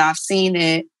all. And I've seen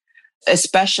it,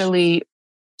 especially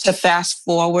to fast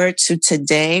forward to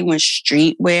today, when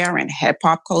streetwear and hip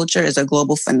hop culture is a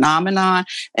global phenomenon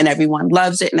and everyone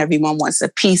loves it and everyone wants a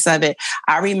piece of it.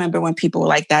 I remember when people were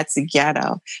like, that's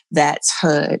ghetto, that's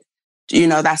hood. You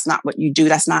know, that's not what you do.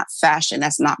 That's not fashion.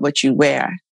 That's not what you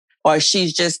wear. Or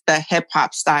she's just the hip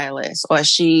hop stylist, or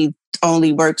she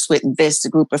only works with this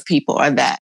group of people or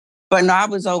that. But no, I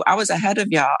was ahead of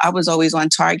y'all. I was always on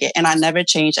target, and I never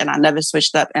changed, and I never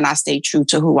switched up, and I stayed true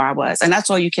to who I was. And that's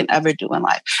all you can ever do in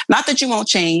life. Not that you won't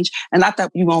change, and not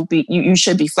that you won't be, you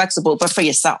should be flexible, but for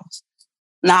yourself,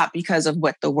 not because of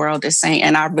what the world is saying.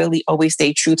 And I really always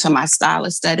stayed true to my style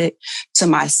aesthetic, to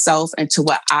myself, and to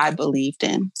what I believed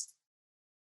in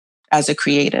as a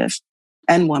creative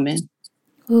and woman.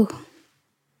 Ooh.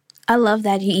 I love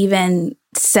that you even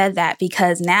said that,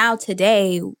 because now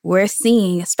today we're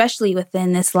seeing, especially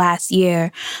within this last year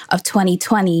of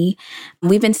 2020,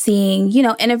 we've been seeing, you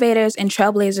know, innovators and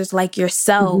trailblazers like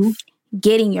yourself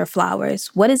getting your flowers.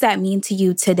 What does that mean to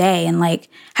you today? And like,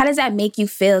 how does that make you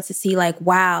feel to see like,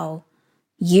 wow,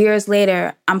 years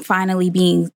later, I'm finally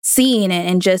being seen,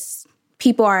 and just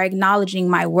people are acknowledging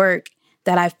my work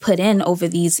that I've put in over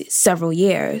these several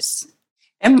years?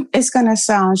 And it's going to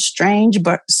sound strange,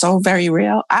 but so very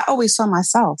real. I always saw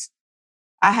myself.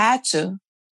 I had to,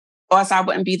 or else I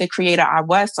wouldn't be the creator I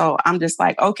was. So I'm just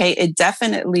like, okay,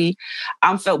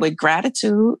 I'm filled with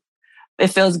gratitude. It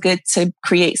feels good to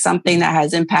create something that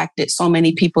has impacted so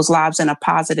many people's lives in a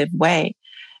positive way.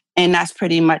 And that's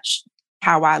pretty much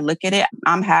how I look at it.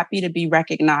 I'm happy to be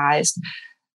recognized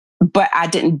but I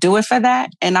didn't do it for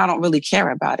that. And I don't really care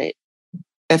about it,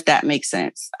 if that makes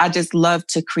sense. I just love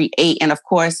to create. And of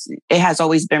course, it has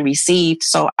always been received.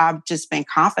 So I've just been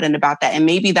confident about that. And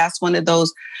maybe that's one of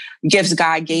those gifts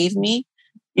God gave me,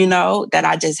 you know, that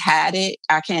I just had it.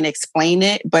 I can't explain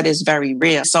it, but it's very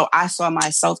real. So I saw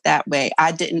myself that way.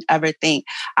 I didn't ever think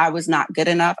I was not good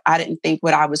enough. I didn't think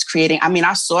what I was creating. I mean,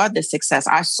 I saw the success.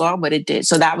 I saw what it did.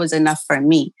 So that was enough for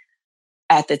me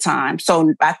at the time.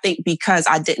 So I think because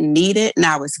I didn't need it,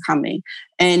 now it's coming.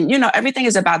 And, you know, everything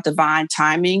is about divine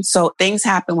timing. So things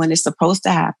happen when it's supposed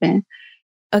to happen.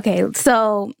 Okay,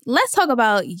 so let's talk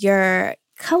about your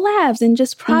collabs and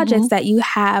just projects that you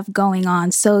have going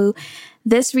on. So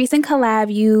this recent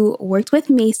collab, you worked with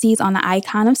Macy's on the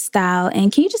Icon of Style.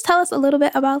 And can you just tell us a little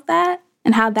bit about that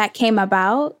and how that came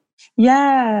about?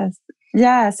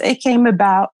 Yes, it came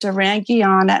about. Duran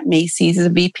Guion at Macy's, the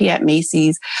VP at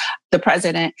Macy's, the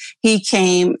president, he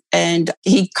came and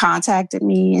he contacted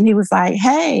me and he was like,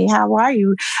 hey, how are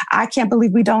you? I can't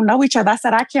believe we don't know each other. I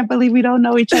said, I can't believe we don't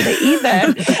know each other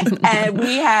either. And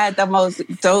we had the most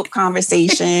dope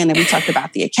conversation and we talked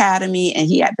about the academy, and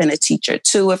he had been a teacher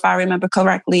too, if I remember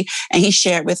correctly. And he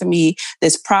shared with me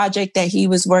this project that he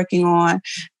was working on.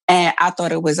 And I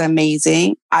thought it was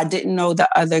amazing. I didn't know the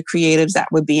other creatives that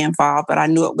would be involved, but I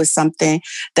knew it was something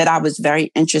that I was very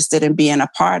interested in being a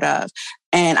part of.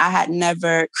 And I had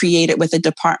never created with a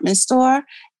department store.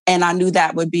 And I knew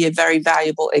that would be a very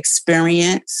valuable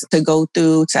experience to go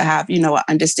through, to have, you know, an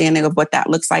understanding of what that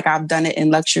looks like. I've done it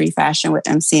in luxury fashion with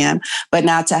MCM, but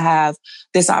now to have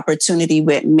this opportunity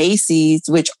with Macy's,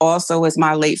 which also was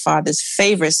my late father's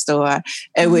favorite store,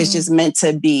 it was just meant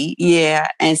to be. Yeah.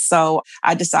 And so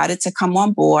I decided to come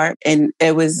on board, and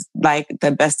it was like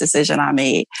the best decision I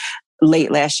made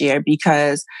late last year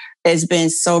because it's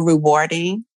been so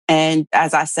rewarding. And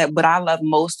as I said, what I love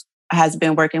most has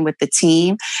been working with the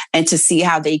team and to see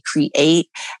how they create.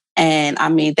 And I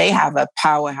mean, they have a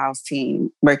powerhouse team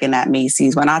working at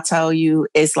Macy's. When I tell you,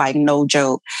 it's like no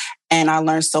joke. And I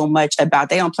learned so much about,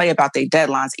 they don't play about their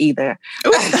deadlines either.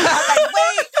 I'm like,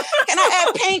 wait, can I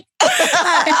add pink?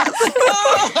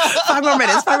 5 more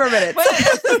minutes.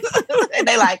 And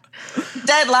they like,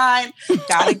 deadline,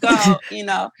 gotta go, you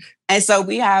know. And so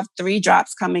we have 3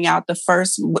 drops coming out. The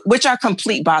first, which are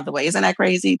complete, by the way. Isn't that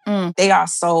crazy? They are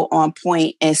so on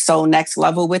point and so next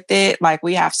level with it. Like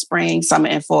we have spring, summer,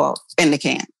 and fall in the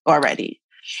can already.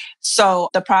 So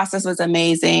the process was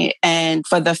amazing. And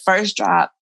for the first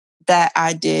drop that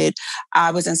I did,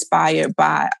 I was inspired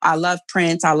by, I love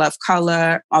prints, I love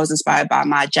color. I was inspired by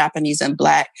my Japanese and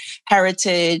Black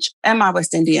heritage and my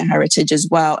West Indian heritage as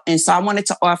well. And so I wanted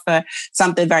to offer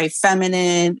something very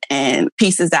feminine and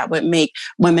pieces that would make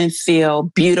women feel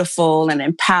beautiful and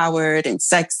empowered and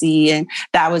sexy. And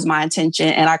that was my intention.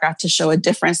 And I got to show a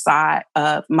different side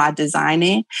of my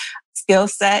designing skill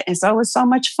set. And so it was so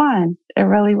much fun. It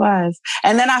really was.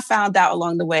 And then I found out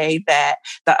along the way that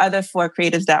the other 4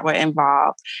 creatives that were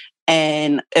involved,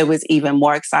 and it was even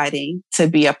more exciting to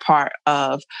be a part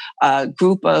of a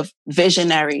group of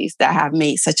visionaries that have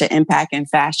made such an impact in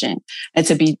fashion, and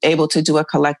to be able to do it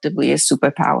collectively is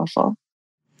super powerful.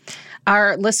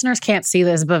 Our listeners can't see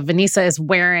this, but Vanessa is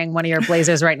wearing one of your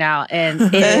blazers right now, and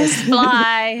it is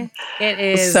fly. It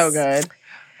is so good.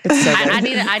 It's so good.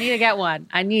 I need to get one.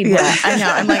 I need one. Yeah, I know.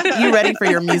 I'm like, you ready for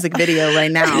your music video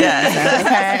right now? Yeah.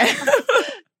 Okay.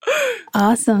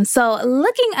 Awesome. So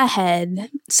looking ahead,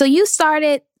 so you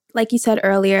started, like you said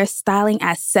earlier, styling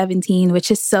at 17, which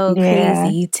is so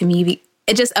crazy to me.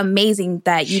 It's just amazing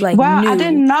that you knew I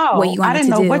didn't know. what you wanted to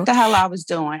do. I didn't know what the hell I was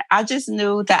doing. I just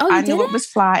knew that I knew it was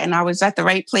fly, and I was at the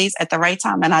right place at the right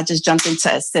time, and I just jumped in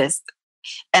to assist.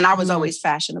 And I was always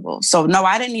fashionable. So no,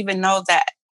 I didn't even know that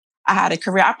I had a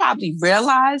career. I probably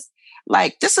realized,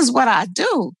 like, this is what I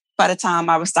do by the time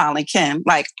I was styling Kim.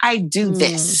 Like, I do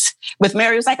this. With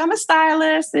Mary, it was like, I'm a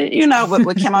stylist. And, you know,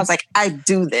 with Kim, I was like, I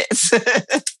do this.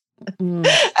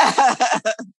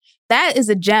 That is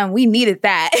a gem. We needed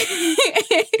that.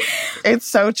 It's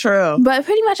so true. But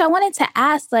pretty much I wanted to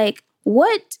ask, like,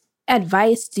 what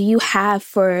advice do you have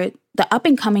for the up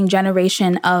and coming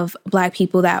generation of Black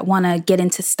people that want to get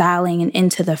into styling and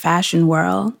into the fashion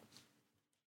world?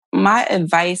 My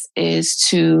advice is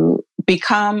to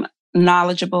become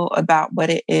knowledgeable about what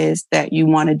it is that you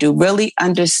want to do. Really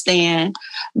understand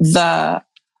the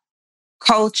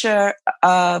culture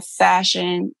of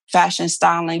fashion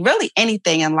styling, really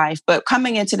anything in life. But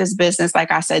coming into this business,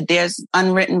 like I said, there's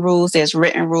unwritten rules, there's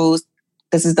written rules.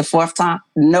 This is the fourth time.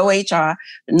 No HR,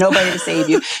 nobody to save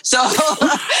you. So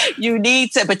you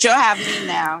need to, but you'll have me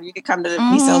now. You can come to the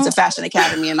Peace Hilton Fashion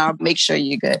Academy and I'll make sure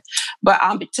you're good. But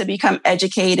to become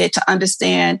educated, to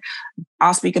understand,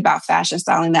 I'll speak about fashion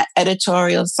styling, that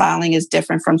editorial styling is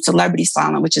different from celebrity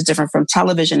styling, which is different from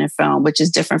television and film, which is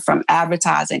different from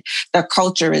advertising. The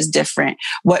culture is different.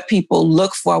 What people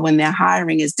look for when they're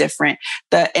hiring is different.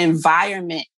 The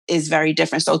environment is very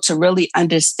different. So to really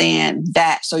understand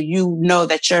that, so you know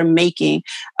that you're making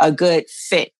a good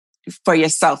fit for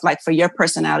yourself, like for your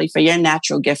personality, for your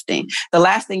natural gifting. The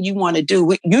last thing you want to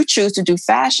do, you choose to do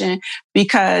fashion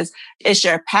because it's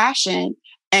your passion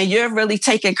and you're really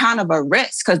taking kind of a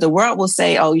risk because the world will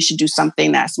say, oh, you should do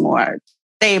something that's more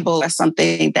stable or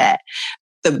something that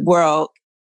the world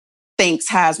thinks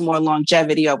has more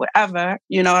longevity or whatever.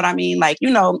 You know what I mean? Like,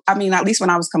 at least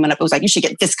when I was coming up, it was like, you should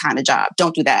get this kind of job.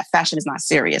 Don't do that. Fashion is not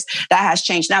serious. That has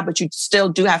changed now, but you still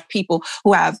do have people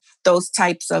who have those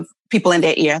types of people in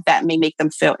their ear that may make them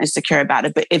feel insecure about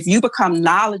it. But if you become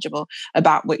knowledgeable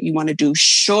about what you want to do,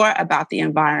 sure about the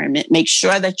environment, make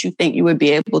sure that you think you would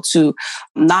be able to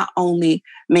not only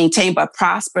maintain, but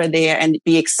prosper there and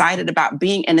be excited about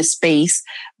being in a space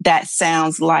that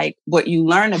sounds like what you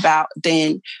learn about,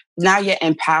 then now you're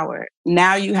empowered.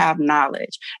 Now you have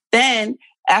knowledge. Then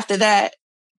after that,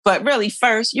 but really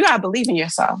first, you got to believe in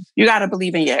yourself. You got to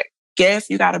believe in your gift.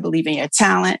 You got to believe in your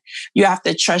talent. You have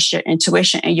to trust your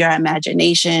intuition and your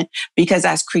imagination because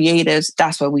as creatives,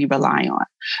 that's what we rely on.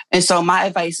 And so my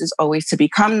advice is always to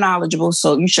become knowledgeable.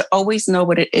 So you should always know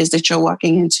what it is that you're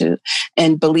walking into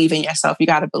and believe in yourself. You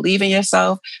got to believe in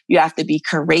yourself. You have to be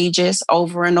courageous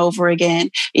over and over again,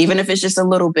 even if it's just a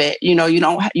little bit. You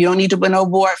don't need to win an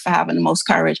award for having the most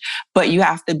courage, but you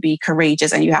have to be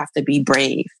courageous and you have to be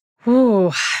brave.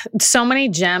 Ooh, so many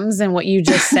gems in what you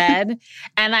just said.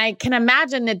 And I can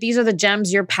imagine that these are the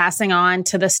gems you're passing on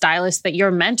to the stylists that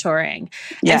you're mentoring.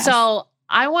 Yes. And so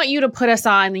I want you to put us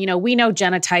on, we know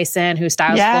Jenna Tyson, who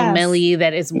styles Flo Milli,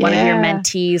 that is one of your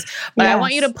mentees. But I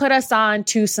want you to put us on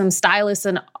to some stylists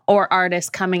or artists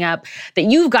coming up that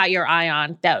you've got your eye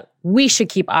on that we should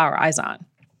keep our eyes on.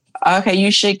 Okay,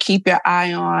 you should keep your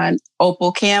eye on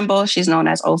Opal Campbell. She's known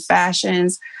as O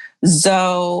Fashions.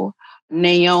 Zoe,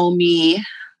 Naomi,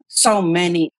 so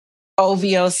many.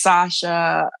 OVO,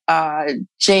 Sasha,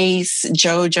 Jace,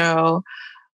 JoJo.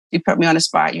 You put me on the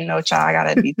spot, child, I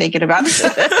gotta be thinking about this.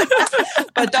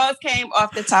 But those came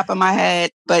off the top of my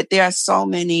head. But there are so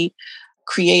many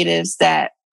creatives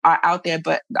that are out there.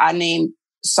 But I named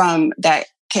some that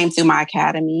came through my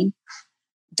academy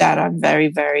that are very,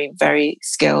 very, very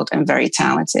skilled and very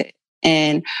talented.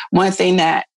 And one thing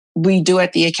that we do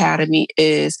at the academy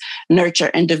is nurture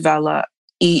and develop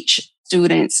each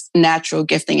student's natural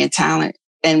gifting and talent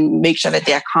and make sure that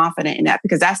they're confident in that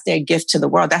because that's their gift to the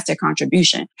world. That's their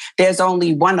contribution. There's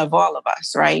only one of all of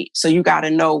us, right? So you got to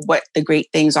know what the great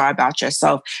things are about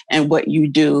yourself and what you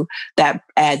do that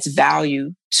adds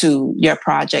value to your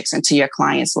projects and to your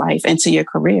client's life and to your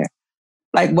career.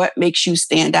 Like what makes you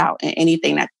stand out in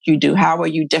anything that you do? How are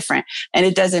you different? And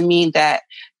it doesn't mean that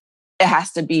it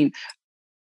has to be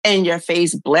in your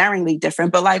face, blaringly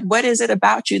different, but like, what is it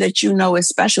about you that you know is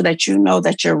special, that you know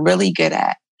that you're really good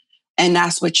at? And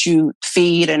that's what you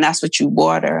feed and that's what you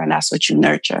water and that's what you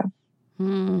nurture.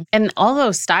 And all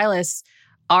those stylists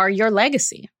are your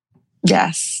legacy.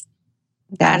 Yes.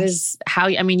 That is how,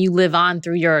 you live on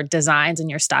through your designs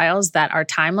and your styles that are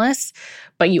timeless,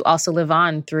 but you also live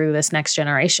on through this next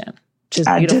generation, which is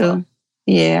beautiful. I do.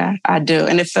 Yeah, I do.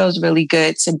 And it feels really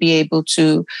good to be able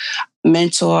to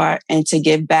mentor and to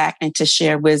give back and to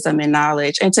share wisdom and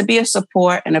knowledge and to be a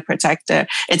support and a protector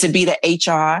and to be the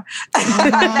HR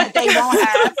that they won't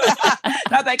have.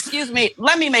 I was like, excuse me,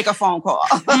 let me make a phone call.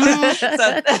 But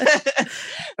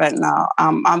no,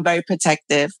 I'm very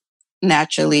protective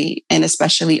naturally and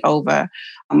especially over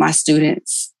my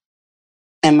students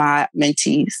and my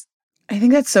mentees. I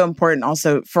think that's so important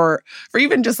also for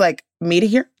even just like me to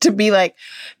hear, to be like,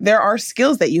 there are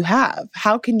skills that you have.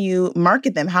 How can you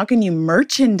market them? How can you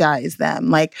merchandise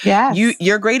them? Like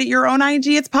you're great at your own IG,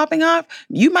 it's popping off.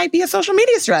 You might be a social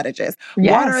media strategist.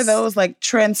 Yes. What are those like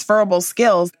transferable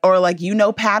skills or like,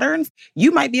 patterns?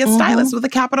 You might be a stylist with a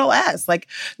capital S. Like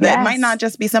that might not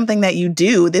just be something that you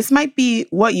do. This might be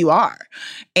what you are.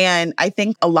 And I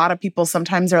think a lot of people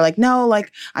sometimes are like, no,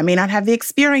 like I may not have the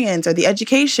experience or the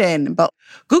education, but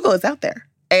Google is out there.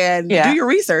 And do your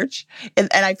research. And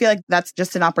I feel like that's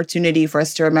just an opportunity for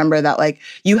us to remember that, like,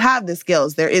 you have the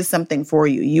skills. There is something for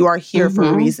you. You are here for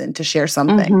a reason to share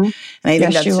something. And I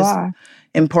think that's just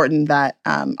important that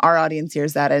our audience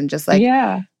hears that and just like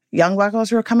young Black girls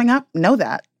who are coming up know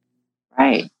that.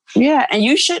 Right. Yeah, and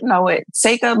you should know it.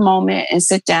 Take a moment and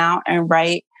sit down and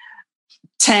write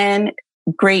 10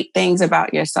 great things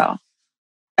about yourself.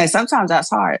 And sometimes that's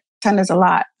hard. 10 is a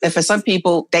lot. And for some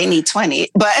people, they need 20.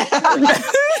 But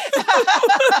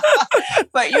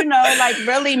but like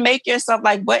really make yourself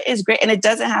like what is great. And it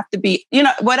doesn't have to be,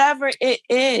 whatever it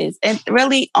is, and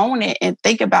really own it and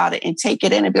think about it and take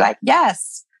it in and be like,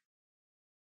 yes.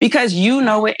 Because you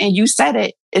know it and you said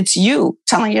it. It's you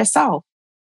telling yourself.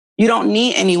 You don't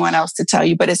need anyone else to tell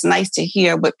you, but it's nice to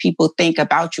hear what people think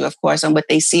about you, of course, and what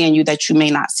they see in you that you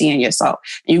may not see in yourself.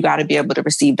 And you got to be able to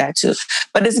receive that too.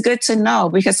 But it's good to know,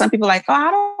 because some people are like, oh, I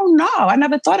don't know. I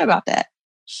never thought about that.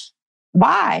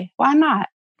 Why? Why not?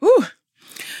 Ooh.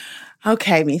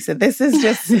 Okay, Misa, this is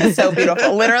just so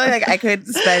beautiful. Literally, like I could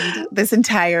spend this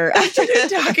entire afternoon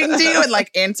talking to you and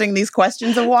like answering these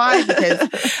questions of why, because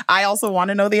I also want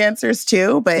to know the answers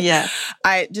too. But yeah,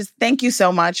 I just thank you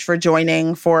so much for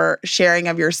joining, for sharing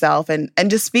of yourself, and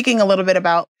just speaking a little bit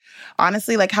about,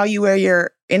 honestly, like how you wear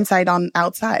your inside on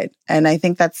outside. And I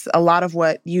think that's a lot of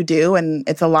what you do. And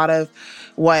it's a lot of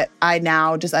what I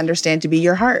now just understand to be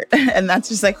your heart. And that's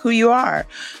just like who you are.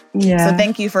 Yeah. So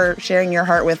thank you for sharing your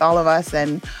heart with all of us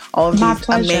and all of these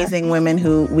amazing women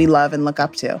who we love and look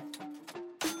up to.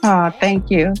 Oh,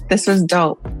 thank you. This was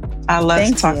dope. I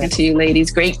love talking to you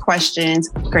ladies. Great questions,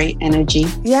 great energy.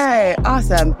 Yay.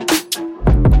 Awesome.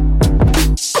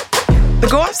 The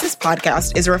Go Off Sis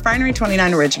podcast is a Refinery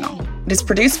 29 original. It is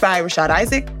produced by Rashad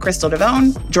Isaac, Crystal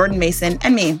Devone, Jordan Mason,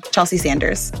 and me, Chelsea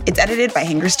Sanders. It's edited by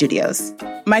Hanger Studios.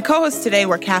 My co-hosts today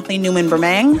were Kathleen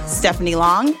Newman-Bermang, Stephanie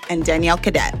Long, and Danielle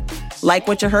Cadet. Like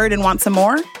what you heard and want some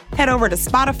more? Head over to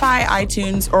Spotify,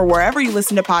 iTunes, or wherever you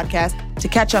listen to podcasts to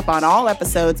catch up on all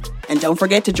episodes. And don't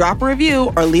forget to drop a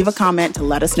review or leave a comment to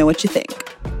let us know what you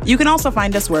think. You can also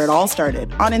find us where it all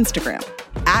started, on Instagram,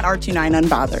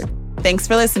 @R29Unbothered. Thanks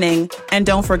for listening, and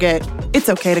don't forget, it's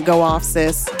okay to go off,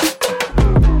 sis.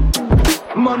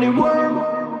 Money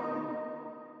worm.